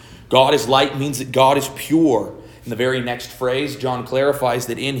 God is light means that God is pure. In the very next phrase, John clarifies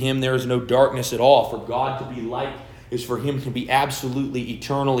that in him there is no darkness at all. For God to be light is for him to be absolutely,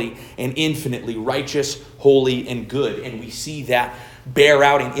 eternally, and infinitely righteous, holy, and good. And we see that bear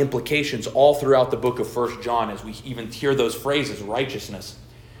out in implications all throughout the book of 1 John as we even hear those phrases, righteousness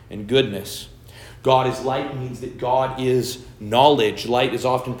and goodness. God is light means that God is knowledge. Light is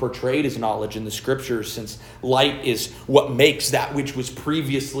often portrayed as knowledge in the scriptures, since light is what makes that which was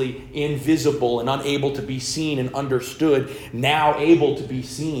previously invisible and unable to be seen and understood, now able to be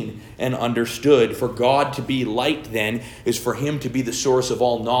seen and understood. For God to be light, then, is for him to be the source of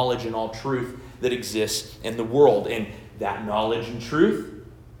all knowledge and all truth that exists in the world. And that knowledge and truth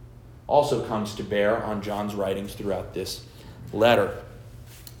also comes to bear on John's writings throughout this letter.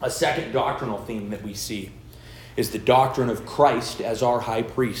 A second doctrinal theme that we see is the doctrine of Christ as our high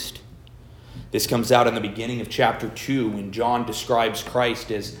priest. This comes out in the beginning of chapter 2 when John describes Christ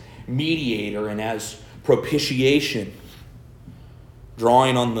as mediator and as propitiation.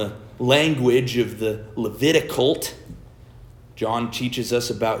 Drawing on the language of the Levitical, John teaches us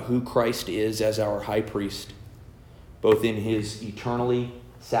about who Christ is as our high priest, both in his eternally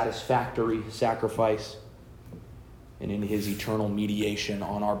satisfactory sacrifice and in his eternal mediation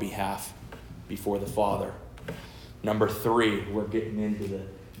on our behalf before the Father. Number 3, we're getting into the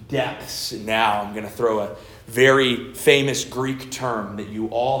depths now. I'm going to throw a very famous Greek term that you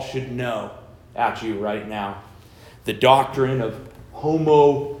all should know at you right now. The doctrine of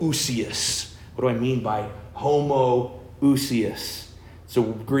homoousios. What do I mean by homoousios? It's a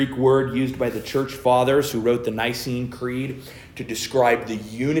Greek word used by the church fathers who wrote the Nicene Creed to describe the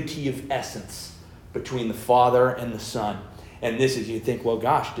unity of essence between the Father and the Son. And this is, you think, well,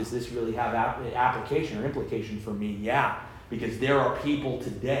 gosh, does this really have application or implication for me? Yeah, because there are people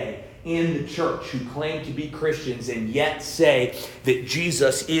today in the church who claim to be Christians and yet say that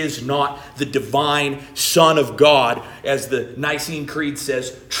Jesus is not the divine Son of God, as the Nicene Creed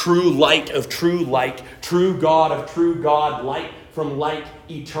says, true light of true light, true God of true God, light from light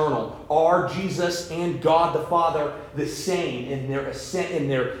eternal. Are Jesus and God the Father the same in their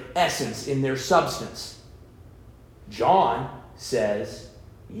essence, in their substance? John says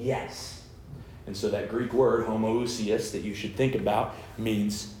yes. And so that Greek word, homoousios, that you should think about,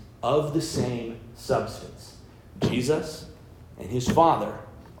 means of the same substance. Jesus and his Father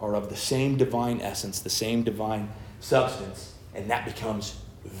are of the same divine essence, the same divine substance. And that becomes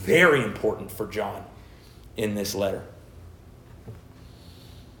very important for John in this letter.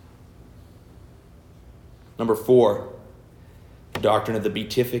 Number 4, the doctrine of the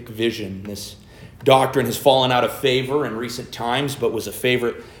beatific vision. This doctrine has fallen out of favor in recent times, but was a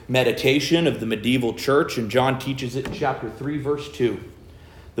favorite meditation of the medieval church, and John teaches it in chapter 3, verse 2.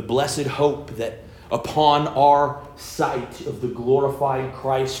 The blessed hope that upon our sight of the glorified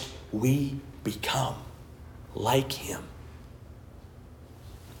Christ, we become like him.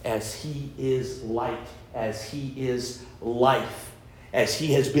 As he is light, as he is life, as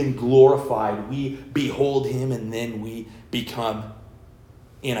he has been glorified, we behold him and then we become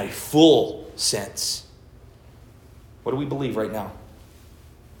in a full sense. What do we believe right now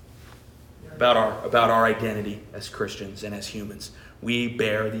about our identity as Christians and as humans? We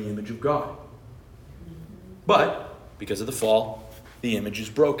bear the image of God. But because of the fall, the image is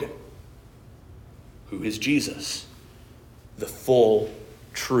broken. Who is Jesus? The full,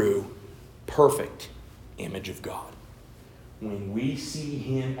 true, perfect image of God. When we see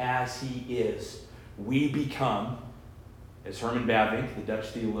him as he is, we become, as Herman Bavinck, the Dutch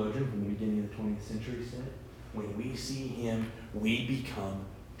theologian from the beginning of the 20th century said, when we see him, we become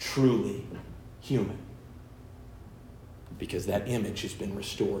truly human. Because that image has been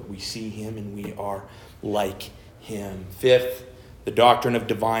restored. We see him and we are like him. 5th, the doctrine of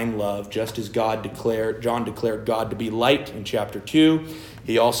divine love. Just as John declared God to be light in chapter 2,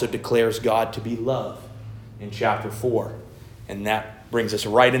 he also declares God to be love in chapter 4. And that brings us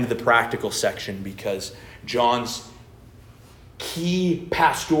right into the practical section, because John's key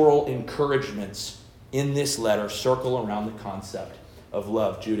pastoral encouragements in this letter circle around the concept of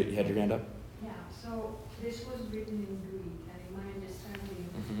love. Judith, you had your hand up? Yeah, so this was written in Greek, and in my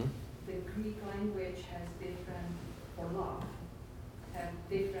understanding, the Greek language has different, for love, have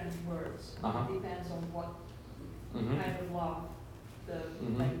different words. It depends on what kind of love the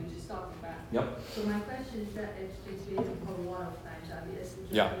language is talking about. Yep. So my question is that it's been a lot of times, obviously,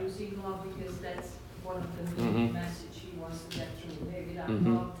 Yeah. using love because that's one of the main message he wants to get through. Hey, without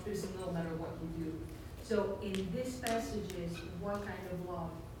love, there's no matter what you do. So in these passages, what kind of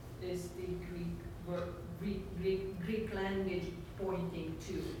love is the Greek language pointing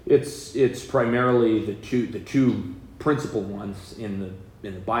to? It's primarily the two principal ones in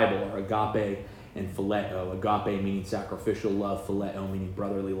the Bible are agape and phileo. Agape meaning sacrificial love, phileo meaning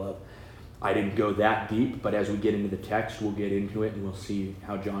brotherly love. I didn't go that deep, but as we get into the text, we'll get into it and we'll see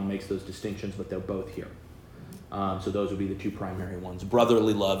how John makes those distinctions, but they're both here. So those would be the two primary ones,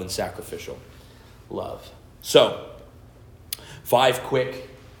 brotherly love and sacrificial love. So, 5 quick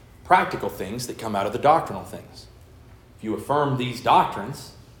practical things that come out of the doctrinal things. If you affirm these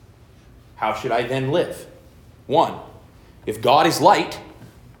doctrines, how should I then live? 1, if God is light,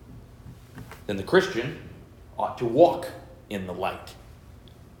 then the Christian ought to walk in the light.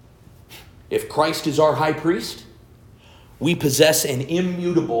 If Christ is our high priest, we possess an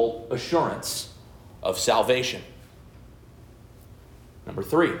immutable assurance of salvation. Number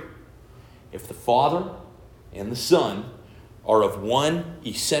 3, if the Father and the Son are of one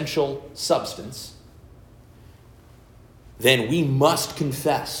essential substance, then we must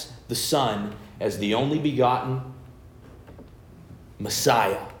confess the Son as the only begotten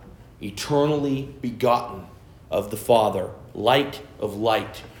Messiah, eternally begotten of the Father, light of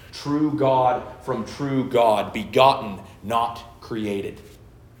light, true God from true God, begotten, not created.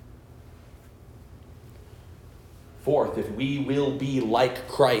 4th, if we will be like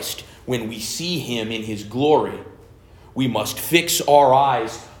Christ when we see him in his glory, we must fix our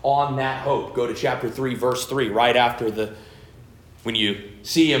eyes on that hope. Go to chapter 3, verse 3, right after the when you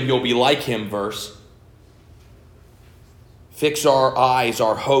see him, you'll be like him verse. Fix our eyes,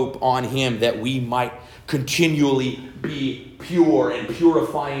 our hope on him, that we might continually be pure and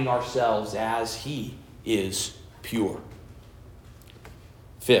purifying ourselves as he is pure.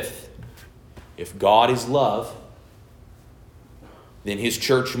 5th, if God is love, then his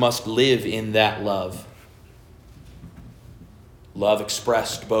church must live in that love. Love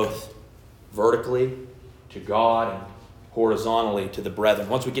expressed both vertically to God and horizontally to the brethren.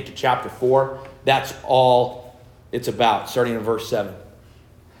 Once we get to chapter 4, that's all it's about, starting in verse 7.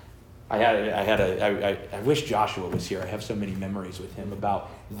 I wish Joshua was here. I have so many memories with him about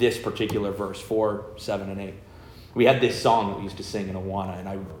this particular verse, 4, 7, and 8. We had this song that we used to sing in Awana, and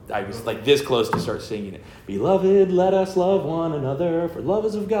I was like this close to start singing it. Beloved, let us love one another, for love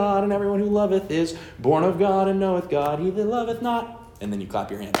is of God, and everyone who loveth is born of God and knoweth God. He that loveth not, and then you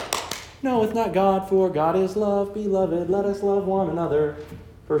clap your hands, knoweth not God, for God is love. Beloved, let us love one another.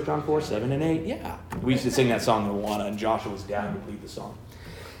 1 John 4, 7, and 8. Yeah. We used to sing that song in Awana, and Joshua's dad would lead the song.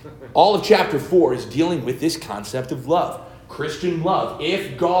 All of chapter 4 is dealing with this concept of love. Christian love.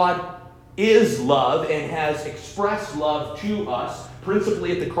 If God is love and has expressed love to us,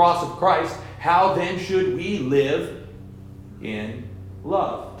 principally at the cross of Christ, how then should we live in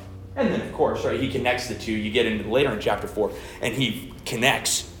love? And then, of course, right, he connects the two. You get into later in chapter 4, and he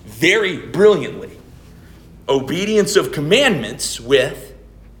connects very brilliantly obedience of commandments with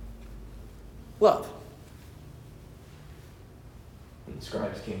love. And the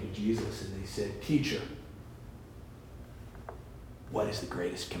scribes came to Jesus and they said, "Teacher, what is the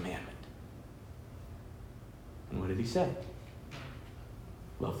greatest commandment?" And what did he say?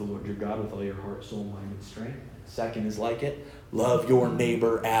 Love the Lord your God with all your heart, soul, mind, and strength. Second is like it. Love your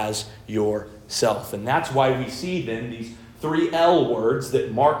neighbor as yourself. And that's why we see then these 3 L words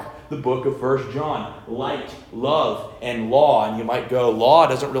that mark the book of 1 John. Light, love, and law. And you might go, law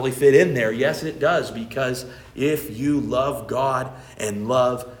doesn't really fit in there. Yes, it does, because if you love God and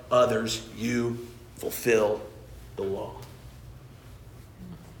love others, you fulfill the law.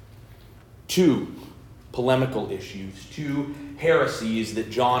 2 polemical issues, 2 heresies that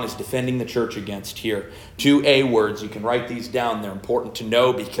John is defending the church against here. 2 A words. You can write these down. They're important to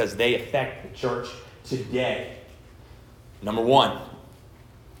know because they affect the church today. Number 1,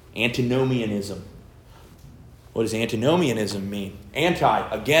 antinomianism. What does antinomianism mean? Anti,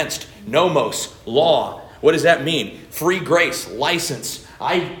 against, nomos, law. What does that mean? Free grace, license.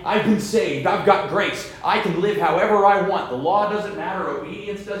 I've been saved. I've got grace. I can live however I want. The law doesn't matter.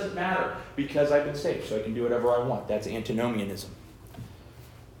 Obedience doesn't matter because I've been saved, so I can do whatever I want. That's antinomianism.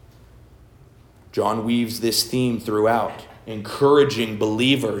 John weaves this theme throughout, encouraging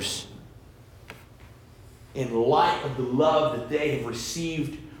believers in light of the love that they have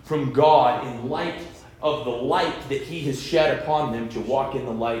received from God, in light of the light that he has shed upon them, to walk in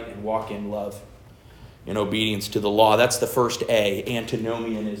the light and walk in love, in obedience to the law. That's the first A,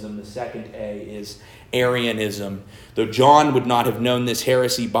 antinomianism. The second A is Arianism. Though John would not have known this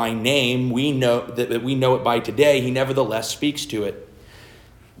heresy by name, we know it by today. He nevertheless speaks to it.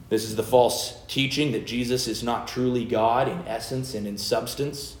 This is the false teaching that Jesus is not truly God in essence and in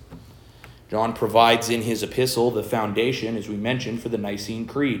substance. John provides in his epistle the foundation, as we mentioned, for the Nicene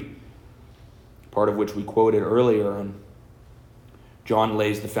Creed, part of which we quoted earlier. And John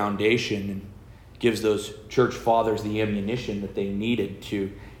lays the foundation and gives those church fathers the ammunition that they needed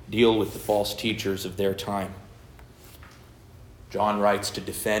to deal with the false teachers of their time. John writes to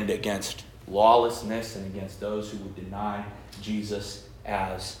defend against lawlessness and against those who would deny Jesus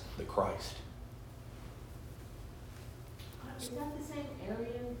as the Christ. Is that the same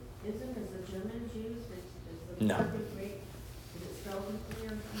Aryanism as the German Jews? No. Is it spelled differently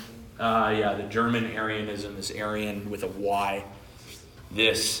or something? Yeah, the German Arianism is Arian with a Y.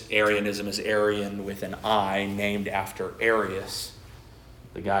 This Arianism is Arian with an I, named after Arius,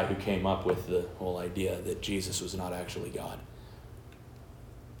 the guy who came up with the whole idea that Jesus was not actually God.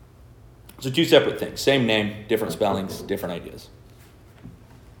 So two separate things. Same name, different spellings, different ideas.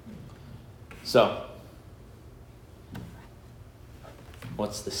 So,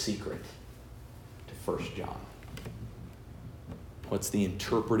 what's the secret to 1 John? What's the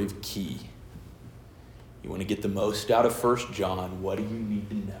interpretive key? You want to get the most out of 1 John, what do you need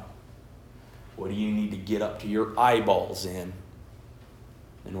to know? What do you need to get up to your eyeballs in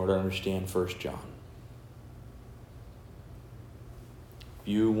order to understand 1 John? If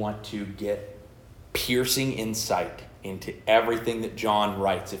you want to get piercing insight into everything that John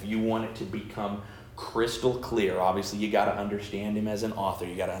writes, if you want it to become crystal clear, obviously you got to understand him as an author.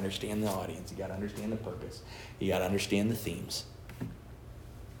 You got to understand the audience. You got to understand the purpose. You got to understand the themes.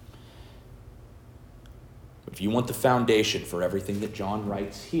 If you want the foundation for everything that John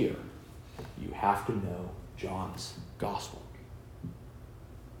writes here, you have to know John's gospel.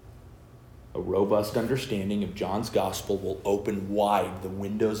 A robust understanding of John's gospel will open wide the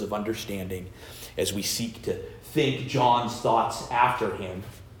windows of understanding as we seek to think John's thoughts after him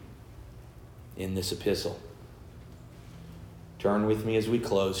in this epistle. Turn with me as we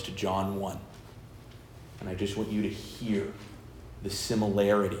close to John 1. And I just want you to hear the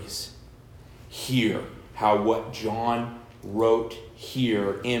similarities. Hear how what John wrote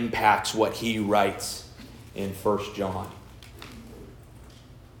here impacts what he writes in 1 John.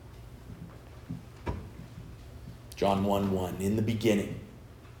 John 1:1. In the beginning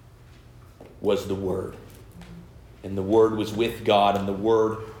was the Word. And the Word was with God, and the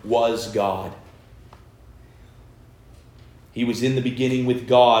Word was God. He was in the beginning with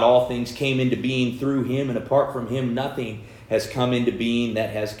God. All things came into being through him, and apart from him, nothing has come into being that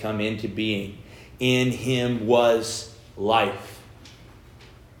has come into being. In him was life.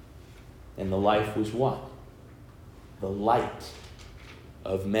 And the life was what? The light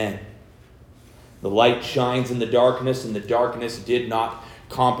of men. The light shines in the darkness, and the darkness did not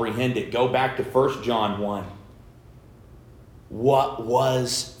comprehend it. Go back to 1 John 1. What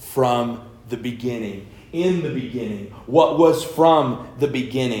was from the beginning? In the beginning. What was from the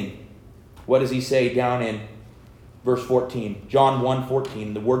beginning? What does he say down in verse 14? John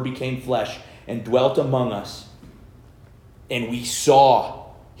 1:14. The Word became flesh and dwelt among us, and we saw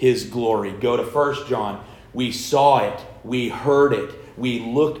his glory. Go to 1 John. We saw it. We heard it. We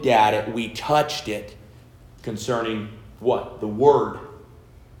looked at it. We touched it. Concerning what? The Word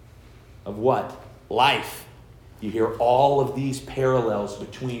of what? Life. You hear all of these parallels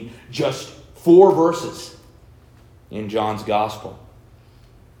between just 4 verses in John's Gospel.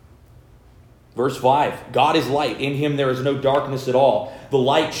 Verse 5. God is light. In him there is no darkness at all. The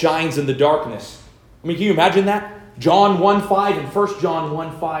light shines in the darkness. I mean, can you imagine that? John 1:5 and 1 John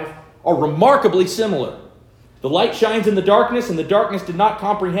 1:5 are remarkably similar. The light shines in the darkness, and the darkness did not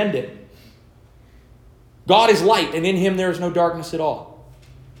comprehend it. God is light, and in him there is no darkness at all.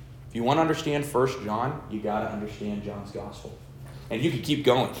 If you want to understand 1 John, you got to understand John's Gospel. And you could keep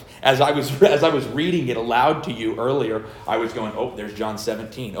going. As I was reading it aloud to you earlier, I was going, oh, there's John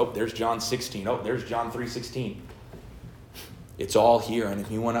 17. Oh, there's John 16. Oh, there's John 3:16. It's all here. And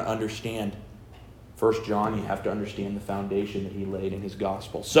if you want to understand 1 John, you have to understand the foundation that he laid in his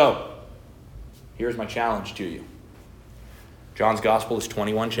gospel. So, here's my challenge to you. John's gospel is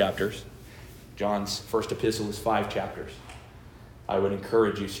 21 chapters. John's first epistle is 5 chapters. I would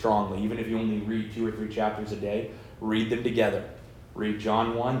encourage you strongly, even if you only read 2 or 3 chapters a day, read them together. Read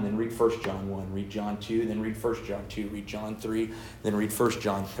John 1, then read 1 John 1. Read John 2, then read 1 John 2. Read John 3, then read 1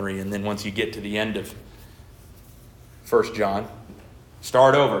 John 3. And then once you get to the end of 1 John,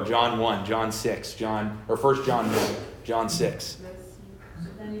 start over. John 1, John 6, 1 John 1, John 6. So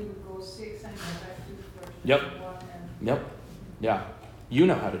then you would go 6 and go back to 1 Yep. 1 and... Yep. Yeah. You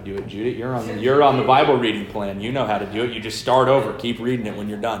know how to do it, Judith. You're on the Bible reading plan. You know how to do it. You just start over. Keep reading it when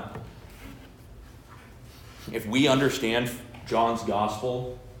you're done. If we understand John's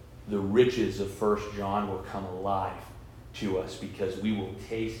gospel the riches of 1 John will come alive to us, because we will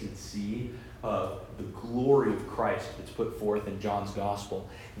taste and see of the glory of Christ that's put forth in John's gospel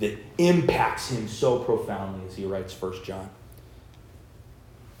that impacts him so profoundly as he writes 1 John.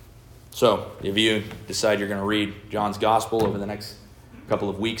 So, if you decide you're going to read John's gospel over the next couple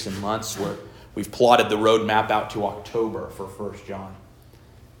of weeks and months, we've plotted the roadmap out to October for 1 John.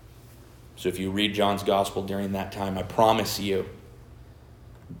 So if you read John's gospel during that time, I promise you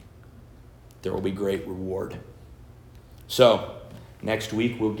there will be great reward. So, next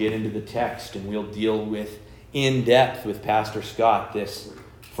week we'll get into the text and we'll deal with, in depth with Pastor Scott, these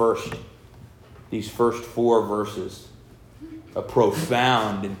first 4 verses. A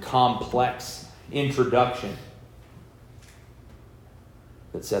profound and complex introduction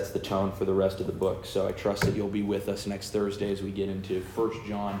that sets the tone for the rest of the book. So I trust that you'll be with us next Thursday as we get into 1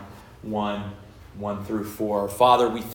 John 1 through 4. Father, we